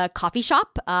at the coffee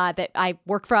shop that I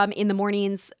work from in the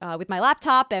mornings with my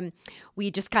laptop, and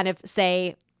we just kind of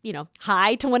say,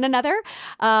 hi to one another.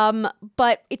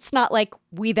 But it's not like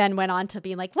we then went on to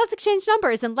being like, let's exchange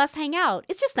numbers and let's hang out.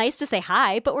 It's just nice to say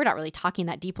hi, but we're not really talking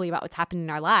that deeply about what's happening in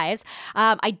our lives.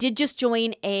 I did just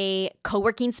join a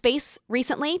co-working space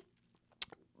recently.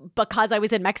 Because I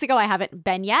was in Mexico, I haven't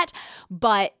been yet,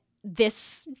 but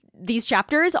these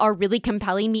chapters are really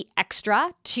compelling me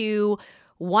extra to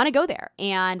want to go there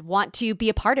and want to be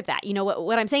a part of that.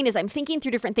 What I'm saying is I'm thinking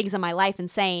through different things in my life and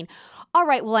saying, all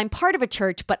right, well, I'm part of a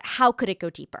church, but how could it go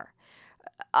deeper?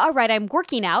 All right, I'm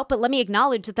working out, but let me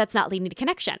acknowledge that that's not leading to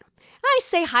connection. I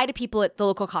say hi to people at the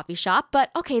local coffee shop,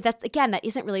 but okay, that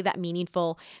isn't really that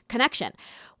meaningful connection.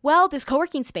 Well, this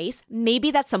co-working space, maybe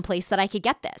that's someplace that I could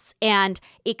get this. And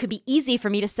it could be easy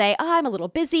for me to say, oh, I'm a little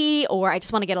busy, or I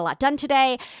just want to get a lot done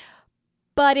today.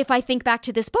 But if I think back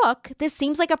to this book, this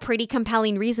seems like a pretty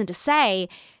compelling reason to say,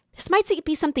 this might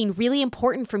be something really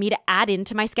important for me to add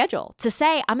into my schedule. To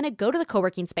say, I'm going to go to the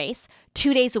co-working space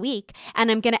 2 days a week, and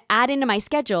I'm going to add into my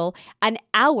schedule an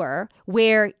hour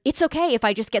where it's okay if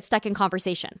I just get stuck in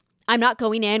conversation. I'm not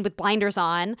going in with blinders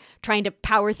on, trying to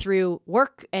power through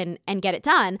work and get it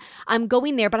done. I'm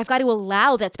going there, but I've got to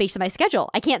allow that space in my schedule.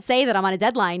 I can't say that I'm on a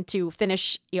deadline to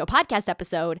finish, a podcast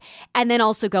episode and then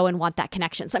also go and want that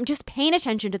connection. So I'm just paying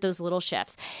attention to those little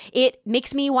shifts. It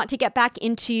makes me want to get back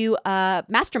into a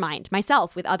mastermind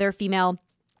myself with other female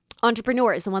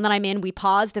entrepreneurs. The one that I'm in, we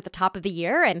paused at the top of the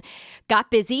year and got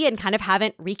busy and kind of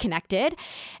haven't reconnected.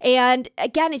 And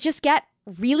again, it just get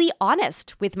really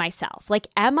honest with myself. Like,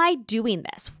 am I doing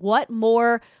this? What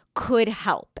more could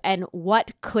help? And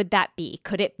what could that be?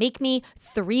 Could it make me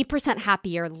 3%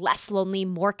 happier, less lonely,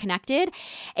 more connected?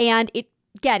 And it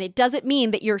doesn't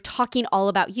mean that you're talking all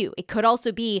about you. It could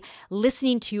also be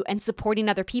listening to and supporting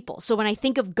other people. So when I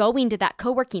think of going to that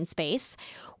co-working space,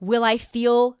 will I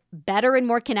feel better and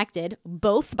more connected,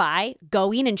 both by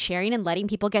going and sharing and letting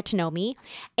people get to know me,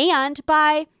 and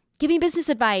by giving business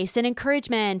advice and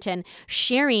encouragement and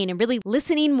sharing and really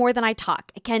listening more than I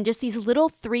talk. Again, just these little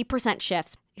 3%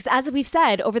 shifts. Because as we've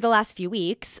said over the last few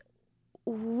weeks,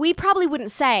 we probably wouldn't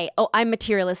say, oh, I'm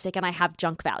materialistic and I have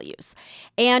junk values.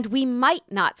 And we might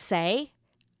not say,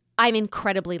 I'm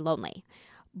incredibly lonely.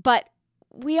 But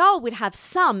we all would have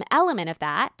some element of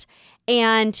that.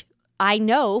 And I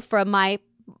know from my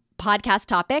podcast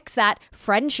topics that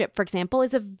friendship, for example,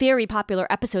 is a very popular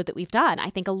episode that we've done. I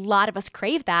think a lot of us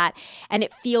crave that, and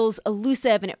it feels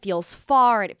elusive and it feels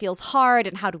far and it feels hard.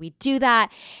 And how do we do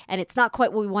that? And it's not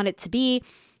quite what we want it to be.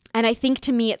 And I think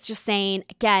to me, it's just saying,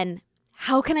 again,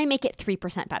 how can I make it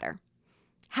 3% better?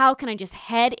 How can I just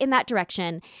head in that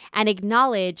direction and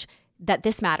acknowledge that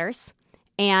this matters?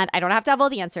 And I don't have to have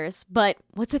all the answers, but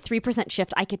what's a 3%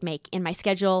 shift I could make in my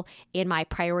schedule, in my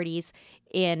priorities,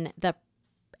 in the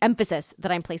emphasis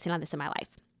that I'm placing on this in my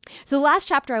life? So the last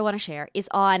chapter I want to share is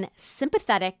on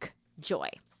sympathetic joy,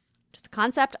 which is a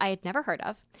concept I had never heard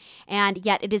of, and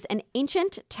yet it is an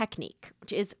ancient technique,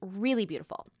 which is really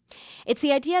beautiful. It's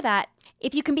the idea that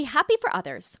if you can be happy for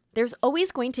others, there's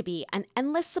always going to be an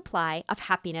endless supply of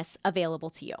happiness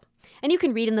available to you. And you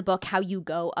can read in the book how you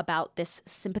go about this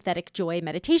sympathetic joy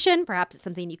meditation. Perhaps it's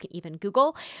something you can even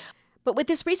Google. But what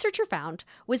this researcher found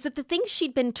was that the things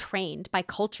she'd been trained by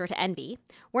culture to envy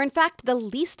were in fact the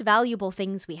least valuable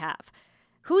things we have.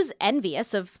 Who's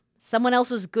envious of someone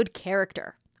else's good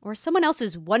character or someone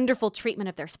else's wonderful treatment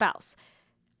of their spouse?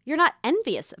 You're not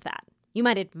envious of that. You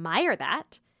might admire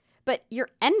that, but you're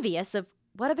envious of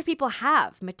what other people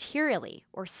have materially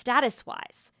or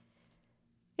status-wise.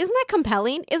 Isn't that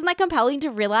compelling? Isn't that compelling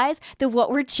to realize that what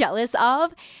we're jealous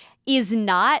of is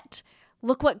not,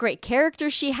 look what great character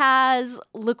she has,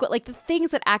 look what, like, the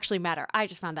things that actually matter. I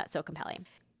just found that so compelling.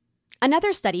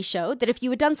 Another study showed that if you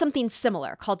had done something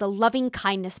similar called the loving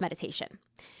kindness meditation,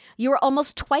 you were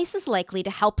almost twice as likely to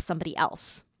help somebody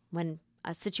else when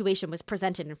a situation was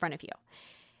presented in front of you.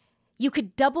 You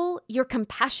could double your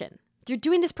compassion through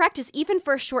doing this practice even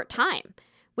for a short time,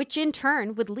 which in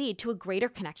turn would lead to a greater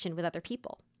connection with other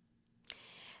people.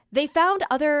 They found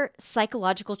other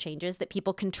psychological changes that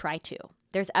people can try too.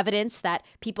 There's evidence that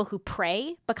people who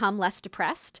pray become less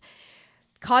depressed.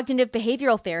 Cognitive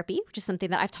behavioral therapy, which is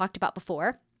something that I've talked about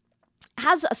before,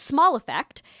 has a small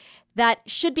effect that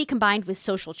should be combined with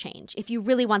social change if you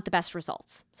really want the best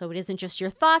results. So it isn't just your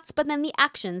thoughts, but then the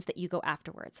actions that you go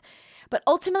afterwards. But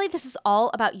ultimately, this is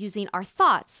all about using our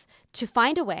thoughts to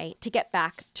find a way to get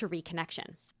back to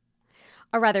reconnection.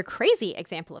 A rather crazy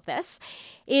example of this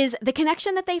is the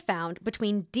connection that they found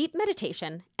between deep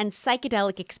meditation and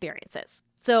psychedelic experiences.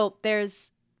 So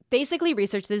there's basically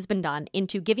research that has been done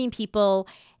into giving people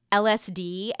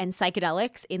LSD and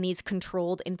psychedelics in these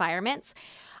controlled environments.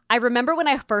 I remember when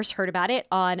I first heard about it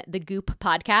on the Goop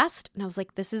podcast, and I was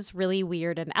like, this is really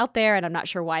weird and out there, and I'm not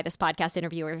sure why this podcast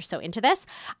interviewer is so into this.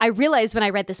 I realized when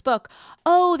I read this book,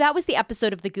 oh, that was the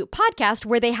episode of the Goop podcast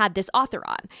where they had this author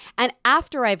on. And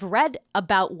after I've read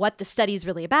about what the study is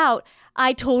really about,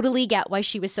 I totally get why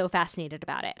she was so fascinated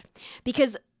about it.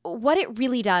 Because what it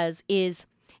really does is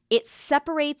it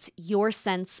separates your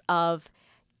sense of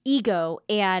ego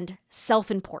and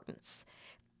self-importance.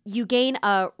 You gain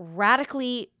a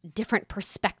radically different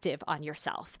perspective on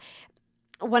yourself.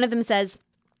 One of them says,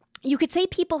 you could say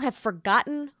people have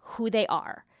forgotten who they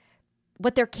are,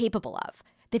 what they're capable of.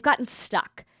 They've gotten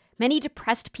stuck. Many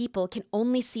depressed people can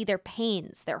only see their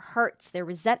pains, their hurts, their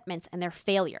resentments, and their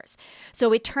failures.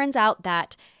 So it turns out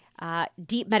that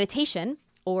deep meditation,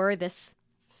 or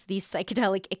these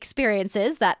psychedelic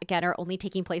experiences that, again, are only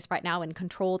taking place right now in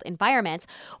controlled environments,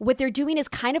 what they're doing is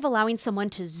kind of allowing someone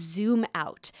to zoom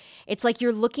out. It's like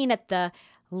you're looking at the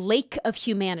lake of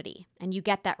humanity, and you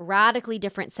get that radically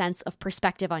different sense of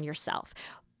perspective on yourself.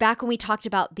 Back when we talked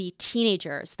about the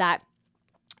teenagers that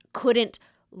couldn't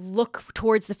look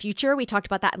towards the future, we talked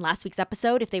about that in last week's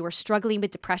episode. If they were struggling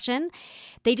with depression,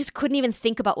 they just couldn't even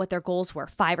think about what their goals were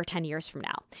 5 or 10 years from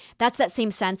now. That's that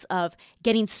same sense of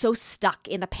getting so stuck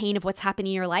in the pain of what's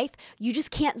happening in your life. You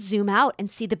just can't zoom out and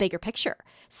see the bigger picture.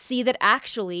 See that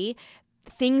actually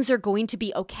things are going to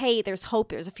be okay. There's hope,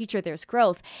 there's a future, there's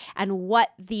growth. And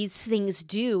what these things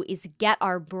do is get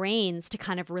our brains to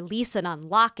kind of release and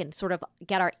unlock and sort of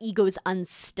get our egos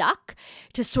unstuck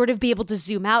to sort of be able to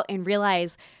zoom out and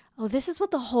realize, oh, this is what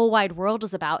the whole wide world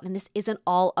is about. And this isn't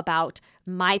all about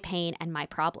my pain and my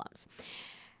problems.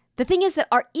 The thing is that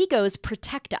our egos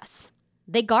protect us.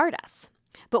 They guard us.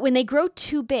 But when they grow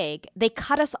too big, they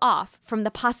cut us off from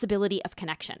the possibility of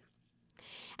connection.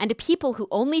 And to people who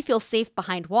only feel safe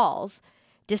behind walls,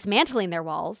 dismantling their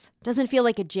walls doesn't feel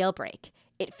like a jailbreak.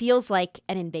 It feels like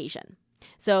an invasion.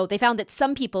 So they found that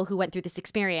some people who went through this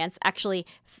experience actually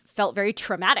felt very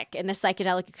traumatic in the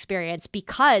psychedelic experience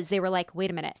because they were like,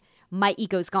 wait a minute, my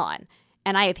ego's gone.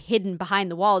 And I have hidden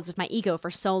behind the walls of my ego for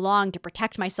so long to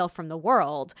protect myself from the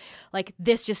world. Like,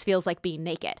 this just feels like being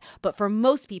naked. But for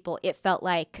most people, it felt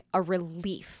like a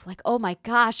relief. Like, oh my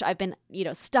gosh, I've been,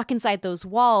 stuck inside those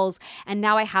walls, and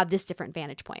now I have this different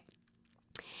vantage point.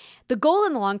 The goal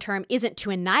in the long term isn't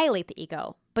to annihilate the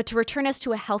ego, but to return us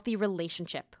to a healthy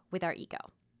relationship with our ego.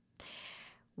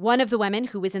 One of the women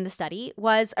who was in the study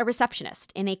was a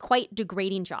receptionist in a quite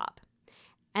degrading job.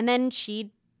 And then she'd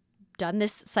done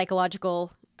this psychedelic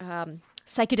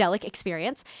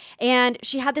experience, and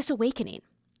she had this awakening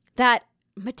that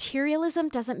materialism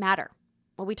doesn't matter,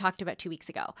 what we talked about 2 weeks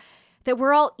ago, that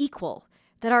we're all equal,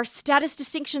 that our status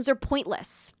distinctions are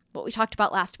pointless, what we talked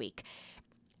about last week.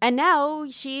 And now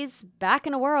she's back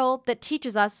in a world that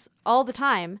teaches us all the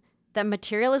time that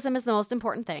materialism is the most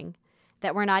important thing,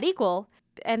 that we're not equal,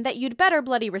 and that you'd better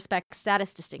bloody respect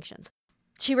status distinctions.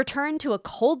 She returned to a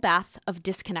cold bath of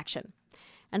disconnection.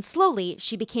 And slowly,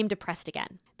 she became depressed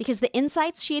again because the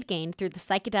insights she had gained through the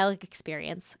psychedelic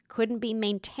experience couldn't be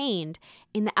maintained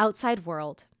in the outside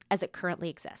world as it currently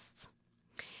exists.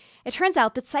 It turns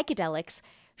out that psychedelics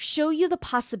show you the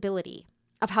possibility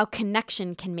of how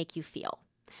connection can make you feel.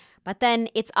 But then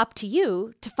it's up to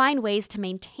you to find ways to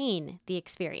maintain the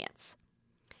experience.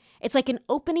 It's like an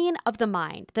opening of the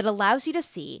mind that allows you to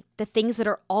see the things that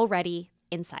are already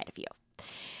inside of you.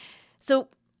 So,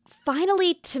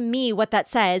 finally, to me, what that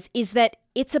says is that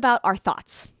it's about our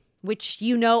thoughts, which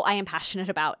I am passionate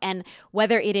about. And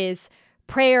whether it is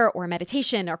prayer or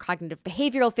meditation or cognitive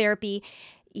behavioral therapy,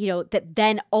 that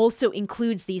then also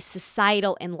includes these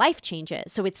societal and life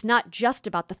changes. So it's not just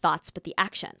about the thoughts, but the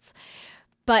actions.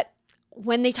 But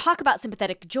when they talk about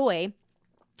sympathetic joy,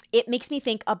 it makes me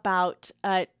think about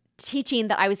a teaching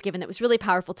that I was given that was really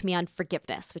powerful to me on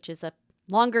forgiveness, which is a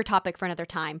longer topic for another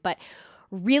time. But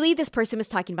really, this person was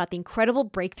talking about the incredible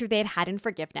breakthrough they had in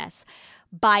forgiveness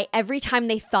by every time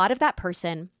they thought of that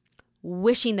person,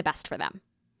 wishing the best for them,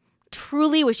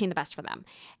 truly wishing the best for them.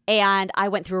 And I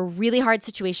went through a really hard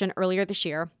situation earlier this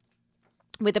year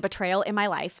with a betrayal in my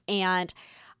life. And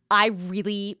I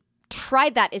really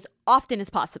tried that as often as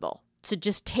possible to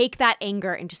just take that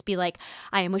anger and just be like,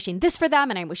 I am wishing this for them,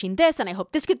 and I'm wishing this, and I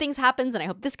hope this good thing happens, and I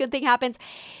hope this good thing happens.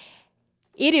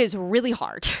 It is really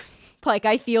hard. Like,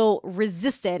 I feel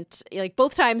resistant. Like,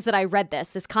 both times that I read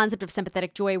this concept of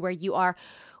sympathetic joy, where you are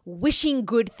wishing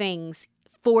good things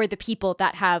for the people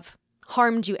that have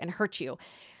harmed you and hurt you.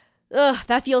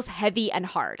 That feels heavy and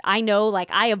hard. I know,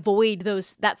 like, I avoid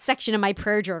that section in my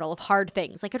prayer journal of hard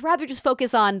things. Like, I'd rather just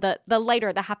focus on the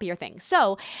lighter, the happier things.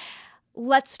 So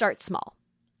let's start small.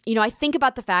 I think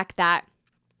about the fact that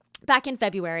back in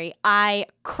February, I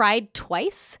cried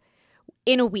twice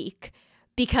in a week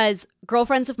because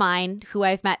girlfriends of mine who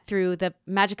I've met through the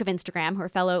magic of Instagram, who are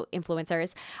fellow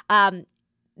influencers,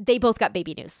 they both got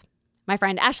baby news. My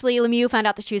friend Ashley Lemieux found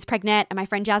out that she was pregnant, and my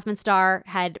friend Jasmine Starr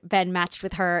had been matched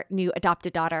with her new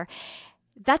adopted daughter.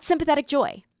 That's sympathetic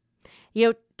joy.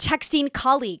 Texting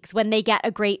colleagues when they get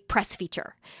a great press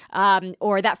feature,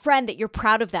 or that friend that you're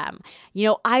proud of them.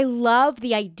 I love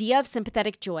the idea of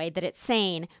sympathetic joy, that it's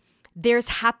saying there's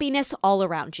happiness all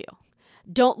around you.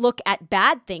 Don't look at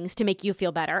bad things to make you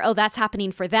feel better. Oh, that's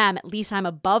happening for them. At least I'm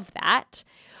above that.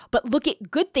 But look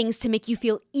at good things to make you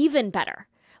feel even better.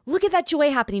 Look at that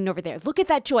joy happening over there. Look at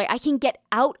that joy. I can get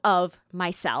out of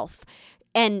myself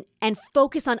and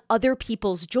focus on other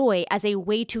people's joy as a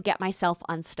way to get myself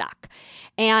unstuck.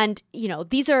 And,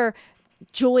 these are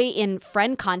joy in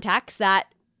friend contacts that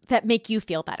make you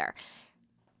feel better.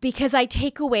 Because I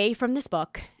take away from this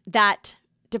book that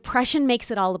depression makes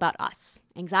it all about us.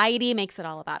 Anxiety makes it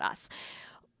all about us.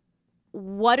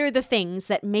 What are the things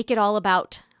that make it all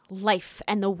about life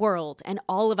and the world and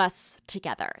all of us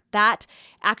together? That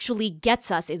actually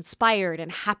gets us inspired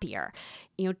and happier.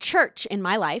 Church in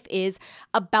my life is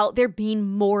about there being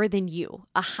more than you,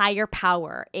 a higher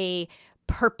power, a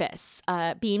purpose,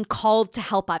 being called to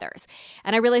help others.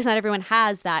 And I realize not everyone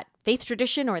has that faith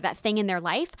tradition or that thing in their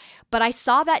life, but I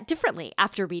saw that differently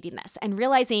after reading this and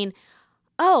realizing,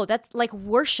 oh, that's like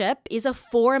worship is a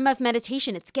form of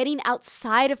meditation. It's getting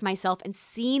outside of myself and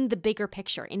seeing the bigger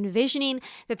picture, envisioning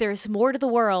that there is more to the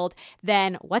world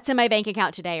than what's in my bank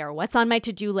account today or what's on my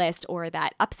to-do list or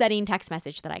that upsetting text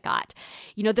message that I got.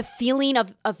 The feeling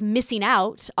of missing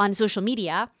out on social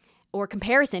media or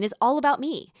comparison is all about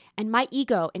me and my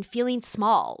ego and feeling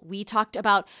small. We talked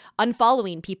about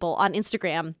unfollowing people on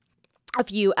Instagram a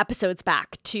few episodes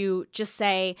back to just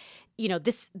say,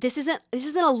 this isn't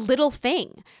a little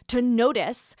thing, to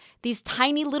notice these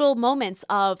tiny little moments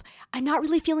of, I'm not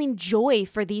really feeling joy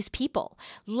for these people.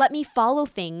 Let me follow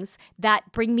things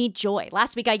that bring me joy.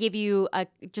 Last week, I gave you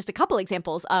just a couple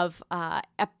examples of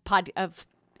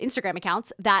Instagram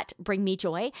accounts that bring me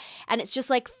joy. And it's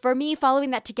just like, for me, following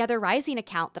that Together Rising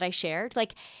account that I shared,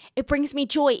 like, it brings me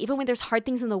joy even when there's hard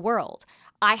things in the world.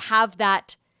 I have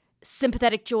that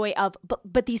sympathetic joy of,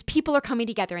 but these people are coming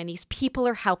together and these people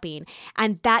are helping.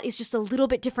 And that is just a little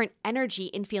bit different energy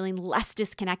in feeling less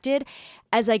disconnected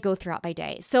as I go throughout my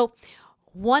day. So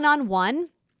one-on-one,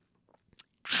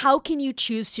 how can you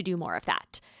choose to do more of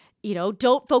that?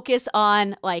 Don't focus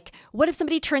on like, what if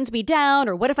somebody turns me down,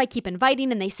 or what if I keep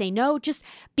inviting and they say no? Just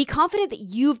be confident that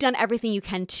you've done everything you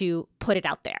can to put it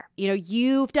out there.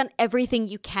 You've done everything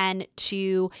you can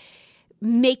to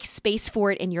make space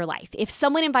for it in your life. If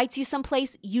someone invites you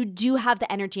someplace, you do have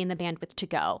the energy and the bandwidth to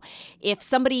go. If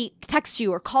somebody texts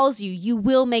you or calls you, you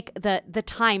will make the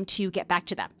time to get back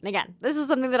to them. And again, this is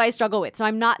something that I struggle with. So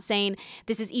I'm not saying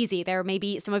this is easy. There may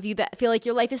be some of you that feel like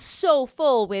your life is so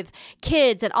full with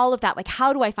kids and all of that. Like,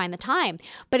 how do I find the time?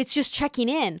 But it's just checking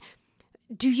in.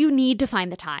 Do you need to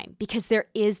find the time? Because there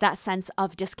is that sense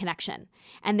of disconnection.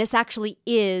 And this actually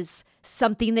is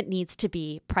something that needs to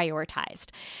be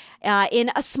prioritized. In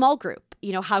a small group,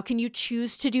 how can you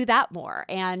choose to do that more?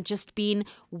 And just being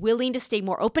willing to stay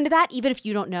more open to that, even if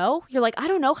you don't know. You're like, I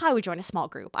don't know how I would join a small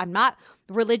group. I'm not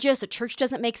religious. A church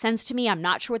doesn't make sense to me. I'm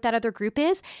not sure what that other group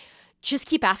is. Just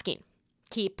keep asking.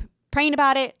 Keep praying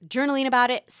about it, journaling about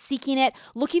it, seeking it,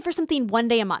 looking for something one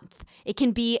day a month. It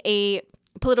can be a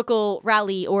political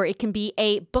rally, or it can be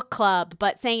a book club,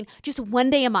 but saying just one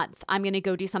day a month, I'm going to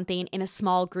go do something in a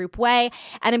small group way.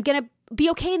 And I'm going to be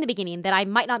okay in the beginning that I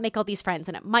might not make all these friends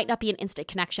and it might not be an instant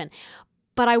connection,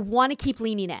 but I want to keep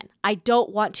leaning in. I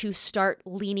don't want to start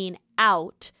leaning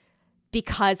out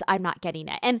because I'm not getting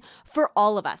it. And for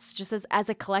all of us, just as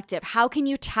a collective, how can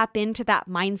you tap into that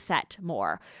mindset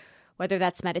more? Whether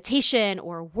that's meditation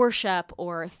or worship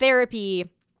or therapy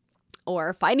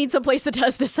or finding some place that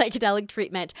does the psychedelic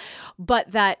treatment,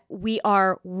 but that we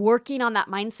are working on that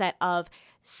mindset of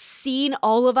seeing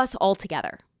all of us all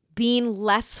together, being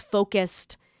less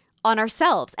focused on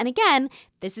ourselves. And again,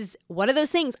 this is one of those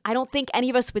things I don't think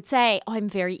any of us would say, oh, I'm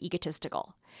very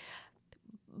egotistical.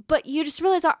 But you just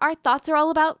realize our thoughts are all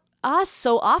about us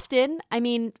so often. I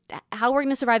mean, how we're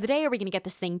going to survive the day? Are we going to get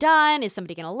this thing done? Is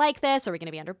somebody going to like this? Are we going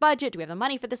to be under budget? Do we have the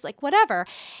money for this? Like whatever.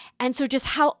 And so just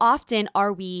how often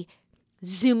are we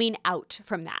zooming out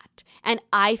from that? And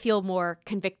I feel more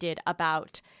convicted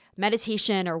about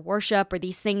meditation or worship or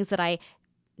these things that I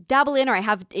dabble in or I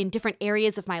have in different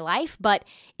areas of my life. But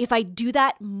if I do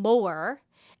that more,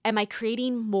 am I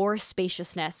creating more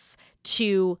spaciousness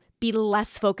to be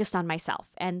less focused on myself?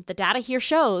 And the data here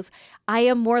shows I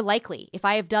am more likely, if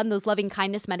I have done those loving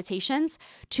kindness meditations,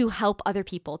 to help other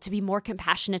people, to be more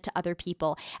compassionate to other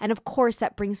people. And of course,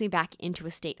 that brings me back into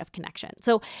a state of connection.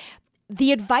 So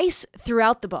the advice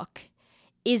throughout the book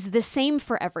is the same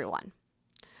for everyone,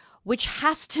 which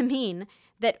has to mean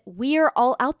that we are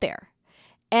all out there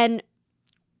and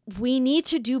we need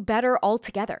to do better all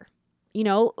together. You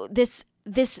know, this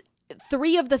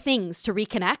 3 of the things to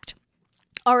reconnect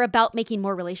are about making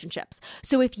more relationships.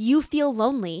 So if you feel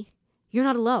lonely, you're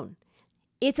not alone.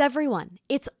 It's everyone.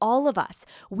 It's all of us.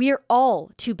 We're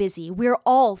all too busy. We're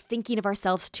all thinking of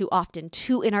ourselves too often,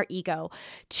 too in our ego,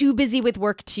 too busy with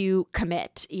work to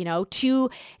commit, you know, too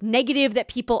negative that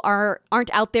people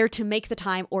aren't out there to make the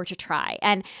time or to try.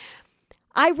 And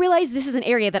I realize this is an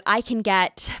area that I can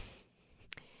get,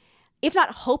 if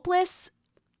not hopeless,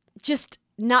 just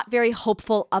not very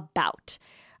hopeful about.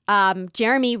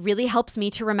 Jeremy really helps me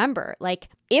to remember, like,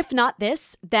 if not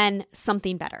this, then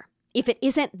something better. If it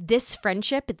isn't this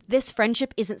friendship, if this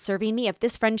friendship isn't serving me, if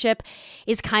this friendship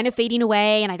is kind of fading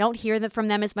away and I don't hear from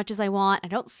them as much as I want, I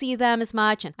don't see them as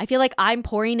much, and I feel like I'm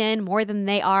pouring in more than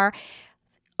they are,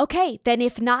 okay, then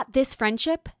if not this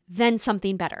friendship, then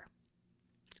something better.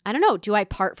 I don't know, do I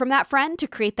part from that friend to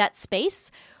create that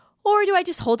space? Or do I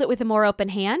just hold it with a more open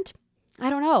hand? I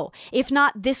don't know. If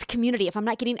not this community, if I'm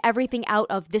not getting everything out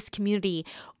of this community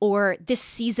or this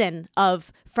season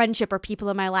of friendship or people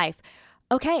in my life,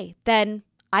 okay, then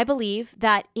I believe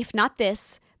that if not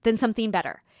this, then something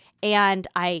better. And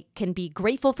I can be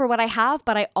grateful for what I have,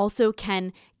 but I also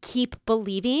can keep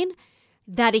believing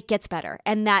that it gets better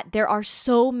and that there are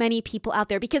so many people out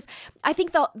there. Because I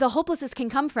think the hopelessness can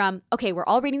come from, okay, we're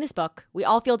all reading this book. We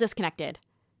all feel disconnected.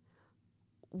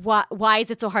 Why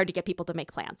is it so hard to get people to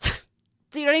make plans?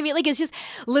 Do you know what I mean? Like, it's just,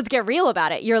 let's get real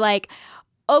about it. You're like,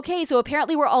 okay, so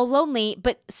apparently we're all lonely,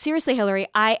 but seriously, Hillary,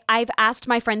 I've asked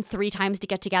my friend 3 times to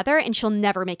get together and she'll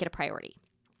never make it a priority.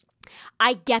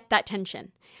 I get that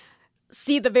tension.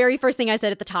 See, the very first thing I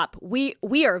said at the top, we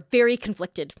are very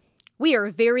conflicted. We are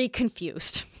very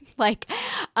confused.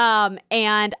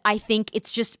 And I think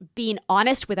it's just being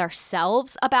honest with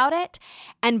ourselves about it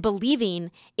and believing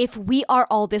if we are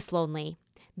all this lonely,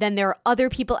 then there are other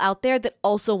people out there that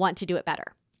also want to do it better.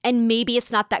 And maybe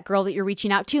it's not that girl that you're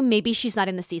reaching out to. Maybe she's not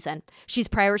in the season. She's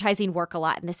prioritizing work a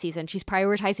lot in this season. She's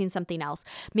prioritizing something else.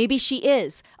 Maybe she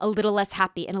is a little less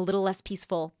happy and a little less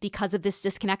peaceful because of this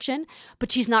disconnection,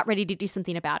 but she's not ready to do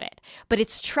something about it. But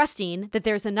it's trusting that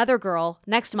there's another girl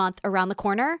next month around the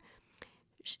corner.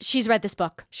 She's read this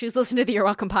book. She was listening to the You're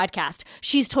Welcome podcast.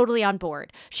 She's totally on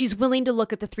board. She's willing to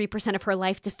look at the 3% of her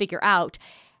life to figure out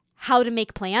how to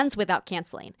make plans without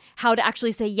canceling, how to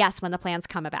actually say yes when the plans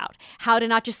come about, how to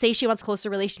not just say she wants closer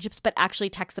relationships, but actually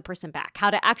text the person back,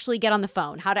 how to actually get on the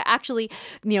phone, how to actually,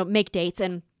 make dates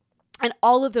and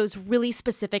all of those really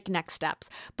specific next steps.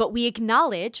 But we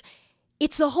acknowledge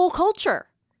it's the whole culture.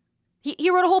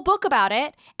 He wrote a whole book about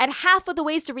it, and half of the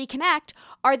ways to reconnect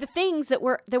are the things that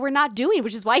we're not doing,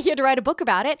 which is why he had to write a book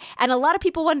about it. And a lot of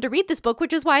people wanted to read this book,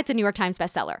 which is why it's a New York Times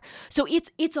bestseller. So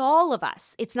it's all of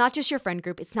us. It's not just your friend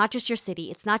group. It's not just your city.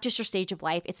 It's not just your stage of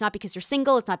life. It's not because you're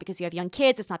single. It's not because you have young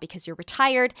kids. It's not because you're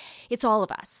retired. It's all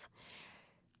of us,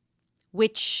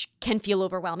 which can feel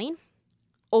overwhelming,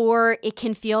 or it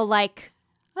can feel like,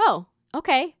 oh,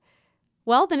 okay,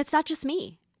 well, then it's not just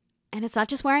me, and it's not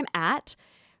just where I'm at.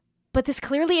 But this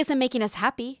clearly isn't making us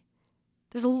happy.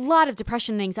 There's a lot of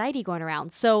depression and anxiety going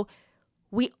around. So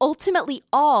we ultimately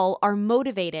all are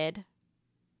motivated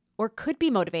or could be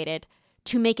motivated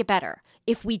to make it better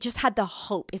if we just had the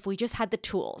hope, if we just had the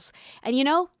tools. And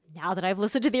now that I've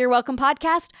listened to the You're Welcome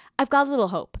podcast, I've got a little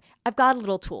hope. I've got a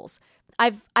little tools.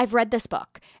 I've read this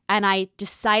book and I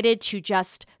decided to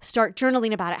just start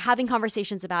journaling about it, having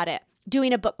conversations about it,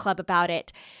 doing a book club about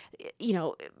it,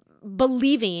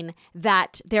 believing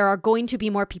that there are going to be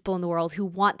more people in the world who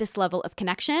want this level of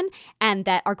connection and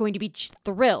that are going to be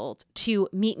thrilled to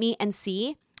meet me and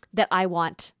see that I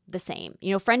want the same.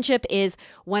 Friendship is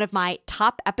one of my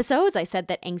top episodes. I said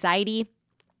that anxiety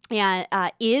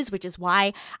which is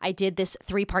why I did this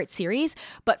 3-part series.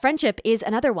 But friendship is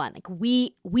another one. Like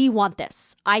we want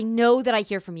this. I know that I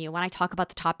hear from you when I talk about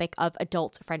the topic of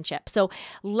adult friendship. So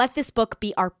let this book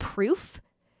be our proof,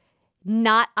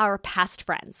 not our past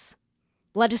friends.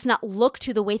 Let us not look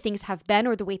to the way things have been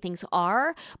or the way things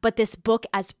are, but this book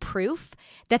as proof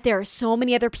that there are so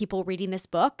many other people reading this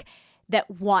book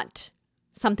that want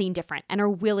something different and are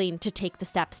willing to take the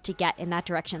steps to get in that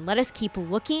direction. Let us keep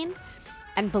looking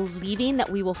and believing that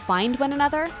we will find one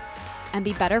another and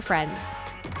be better friends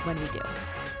when we do.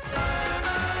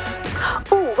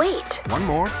 Oh, wait. One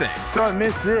more thing. Don't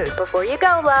miss this. Before you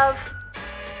go, love.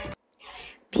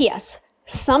 P.S.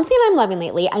 Something I'm loving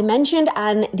lately, I mentioned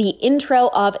on the intro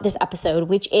of this episode,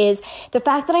 which is the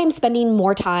fact that I'm spending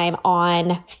more time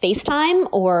on FaceTime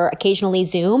or occasionally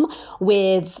Zoom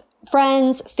with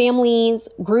friends, families,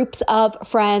 groups of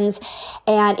friends.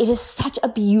 And it is such a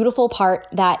beautiful part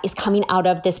that is coming out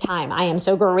of this time. I am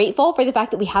so grateful for the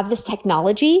fact that we have this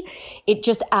technology. It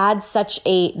just adds such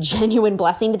a genuine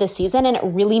blessing to the season. And it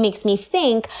really makes me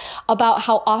think about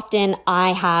how often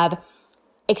I have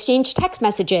exchanged text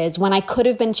messages when I could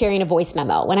have been sharing a voice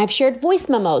memo, when I've shared voice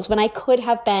memos, when I could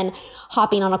have been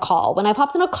hopping on a call, when I've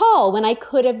hopped on a call, when I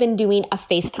could have been doing a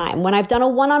FaceTime, when I've done a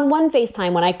one-on-one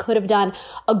FaceTime, when I could have done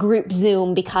a group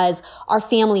Zoom because our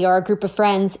family or a group of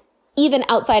friends, even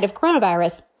outside of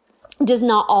coronavirus, does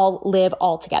not all live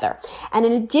all together. And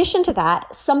in addition to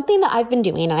that, something that I've been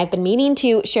doing, and I've been meaning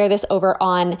to share this over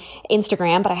on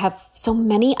Instagram, but I have so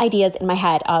many ideas in my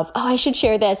head of, I should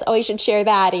share this, I should share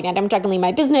that, and I'm juggling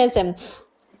my business and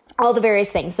all the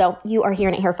various things. So you are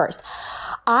hearing it here first.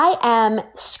 I am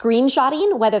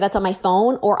screenshotting, whether that's on my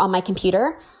phone or on my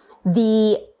computer,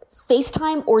 the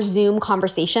FaceTime or Zoom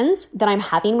conversations that I'm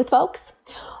having with folks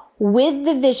with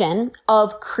the vision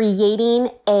of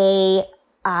creating a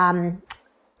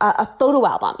photo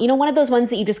album. One of those ones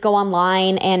that you just go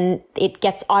online and it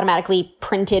gets automatically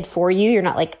printed for you. You're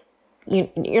not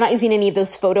you're not using any of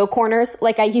those photo corners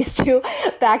like I used to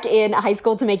back in high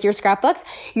school to make your scrapbooks.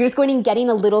 You're just going and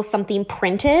getting a little something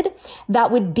printed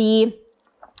that would be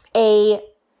a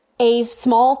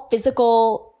small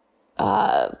physical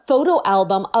photo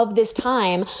album of this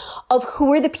time of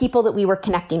who are the people that we were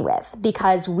connecting with,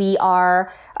 because we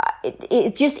are,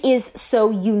 it just is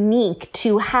so unique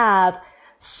to have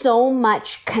so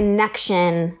much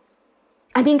connection.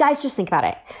 I mean, guys, just think about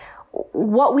it.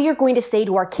 What we are going to say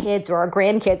to our kids or our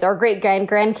grandkids, our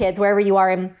great-grandkids, wherever you are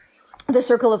in the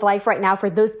circle of life right now, for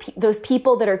those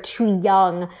people that are too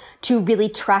young to really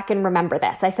track and remember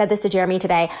this. I said this to Jeremy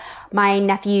today. My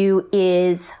nephew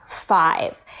is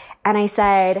 5. And I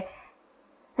said,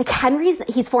 he's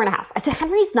 4.5. I said,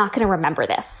 Henry's not going to remember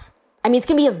this. I mean, it's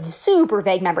going to be a super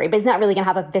vague memory, but he's not really going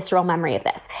to have a visceral memory of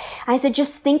this. And I said,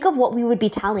 just think of what we would be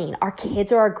telling our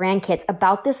kids or our grandkids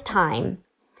about this time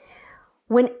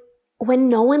when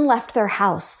no one left their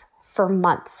house for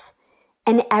months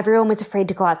and everyone was afraid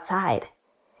to go outside.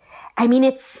 I mean,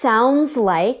 it sounds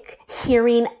like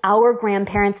hearing our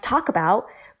grandparents talk about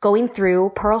going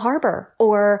through Pearl Harbor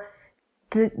or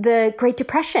the Great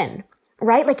Depression,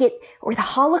 right? Or the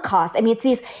Holocaust. I mean,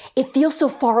 it feels so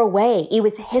far away. It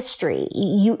was history.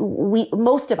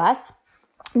 Most of us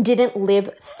didn't live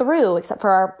through, except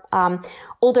for our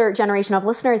older generation of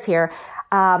listeners here.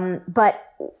 But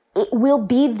it will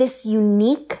be this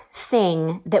unique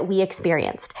thing that we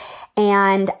experienced.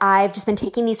 And I've just been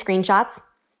taking these screenshots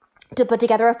to put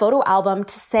together a photo album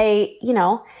to say,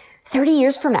 30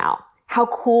 years from now, how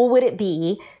cool would it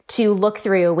be to look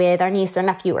through with our niece or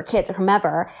nephew or kids or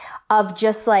whomever of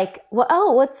just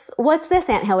what's this,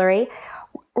 Aunt Hillary?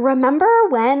 Remember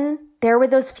when there were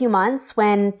those few months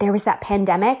when there was that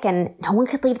pandemic and no one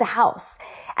could leave the house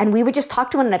and we would just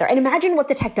talk to one another? And imagine what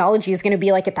the technology is going to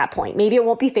be like at that point. Maybe it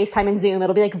won't be FaceTime and Zoom.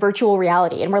 It'll be like virtual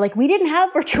reality. And we're like, we didn't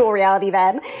have virtual reality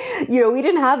then. We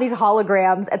didn't have these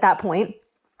holograms at that point.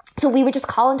 So we would just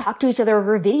call and talk to each other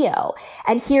over video.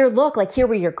 And here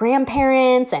were your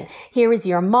grandparents and here was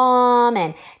your mom.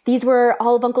 And these were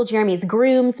all of Uncle Jeremy's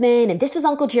groomsmen. And this was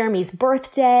Uncle Jeremy's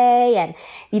birthday. And,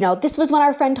 this was when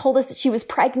our friend told us that she was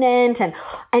pregnant.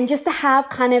 And just to have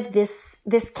kind of this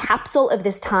capsule of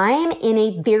this time in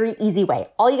a very easy way.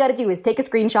 All you got to do is take a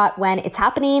screenshot when it's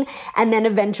happening. And then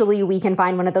eventually we can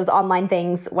find one of those online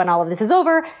things when all of this is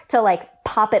over to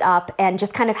pop it up and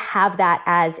just kind of have that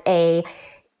as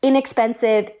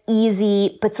inexpensive,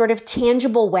 easy, but sort of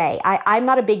tangible way. I'm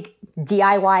not a big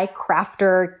DIY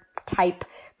crafter type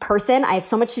person. I have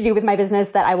so much to do with my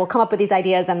business that I will come up with these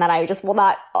ideas and then I just will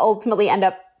not ultimately end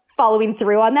up following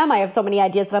through on them. I have so many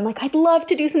ideas that I'm like, I'd love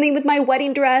to do something with my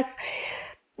wedding dress,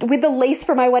 with the lace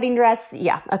for my wedding dress.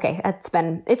 Yeah. Okay. It's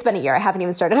been a year. I haven't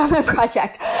even started on that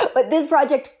project, but this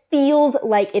project feels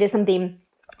like it is something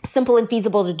simple and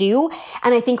feasible to do.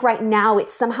 And I think right now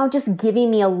it's somehow just giving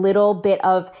me a little bit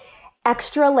of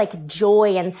extra like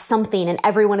joy and something in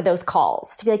every one of those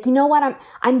calls to be like, you know what?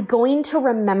 I'm going to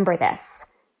remember this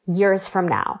years from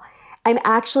now.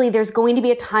 There's going to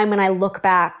be a time when I look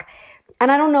back,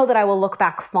 and I don't know that I will look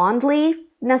back fondly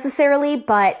necessarily,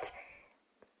 but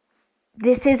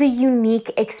this is a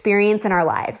unique experience in our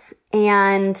lives.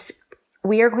 And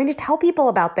we are going to tell people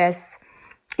about this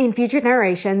in future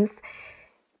generations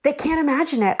that can't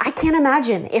imagine it. I can't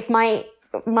imagine if my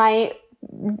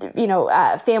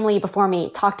family before me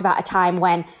talked about a time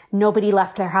when nobody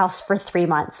left their house for 3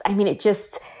 months. I mean, it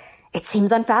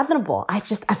seems unfathomable.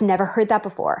 I've never heard that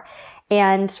before.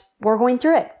 And we're going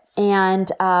through it. And,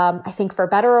 I think for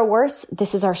better or worse,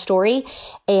 this is our story.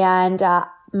 And,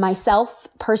 myself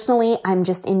personally, I'm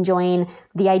just enjoying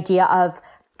the idea of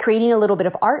creating a little bit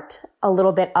of art, a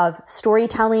little bit of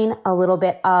storytelling, a little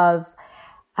bit of,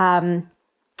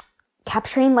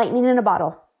 capturing lightning in a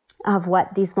bottle of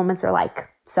what these moments are like.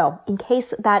 So in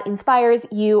case that inspires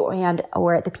you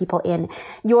or the people in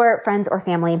your friends or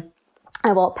family,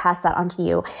 I will pass that on to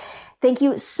you. Thank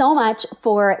you so much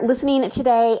for listening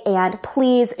today, and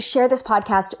please share this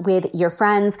podcast with your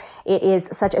friends. It is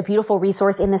such a beautiful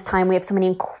resource in this time. We have so many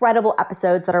incredible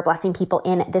episodes that are blessing people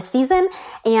in this season,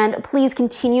 and please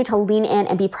continue to lean in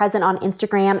and be present on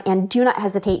Instagram, and do not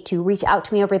hesitate to reach out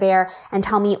to me over there and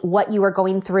tell me what you are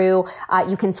going through.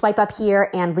 You can swipe up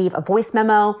here and leave a voice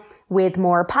memo with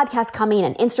more podcasts coming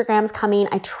and Instagrams coming.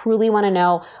 I truly want to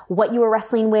know what you are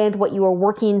wrestling with, what you are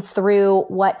working through,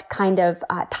 what kind of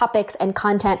topics and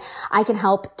content I can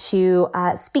help to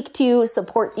speak to,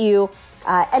 support you,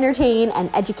 entertain and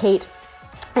educate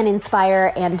and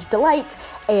inspire and delight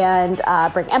and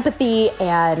bring empathy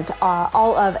and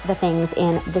all of the things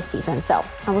in this season. So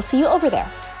I will see you over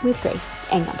there with grace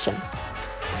and gumption.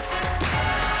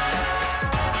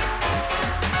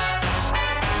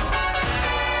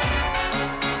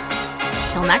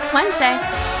 Till next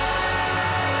Wednesday.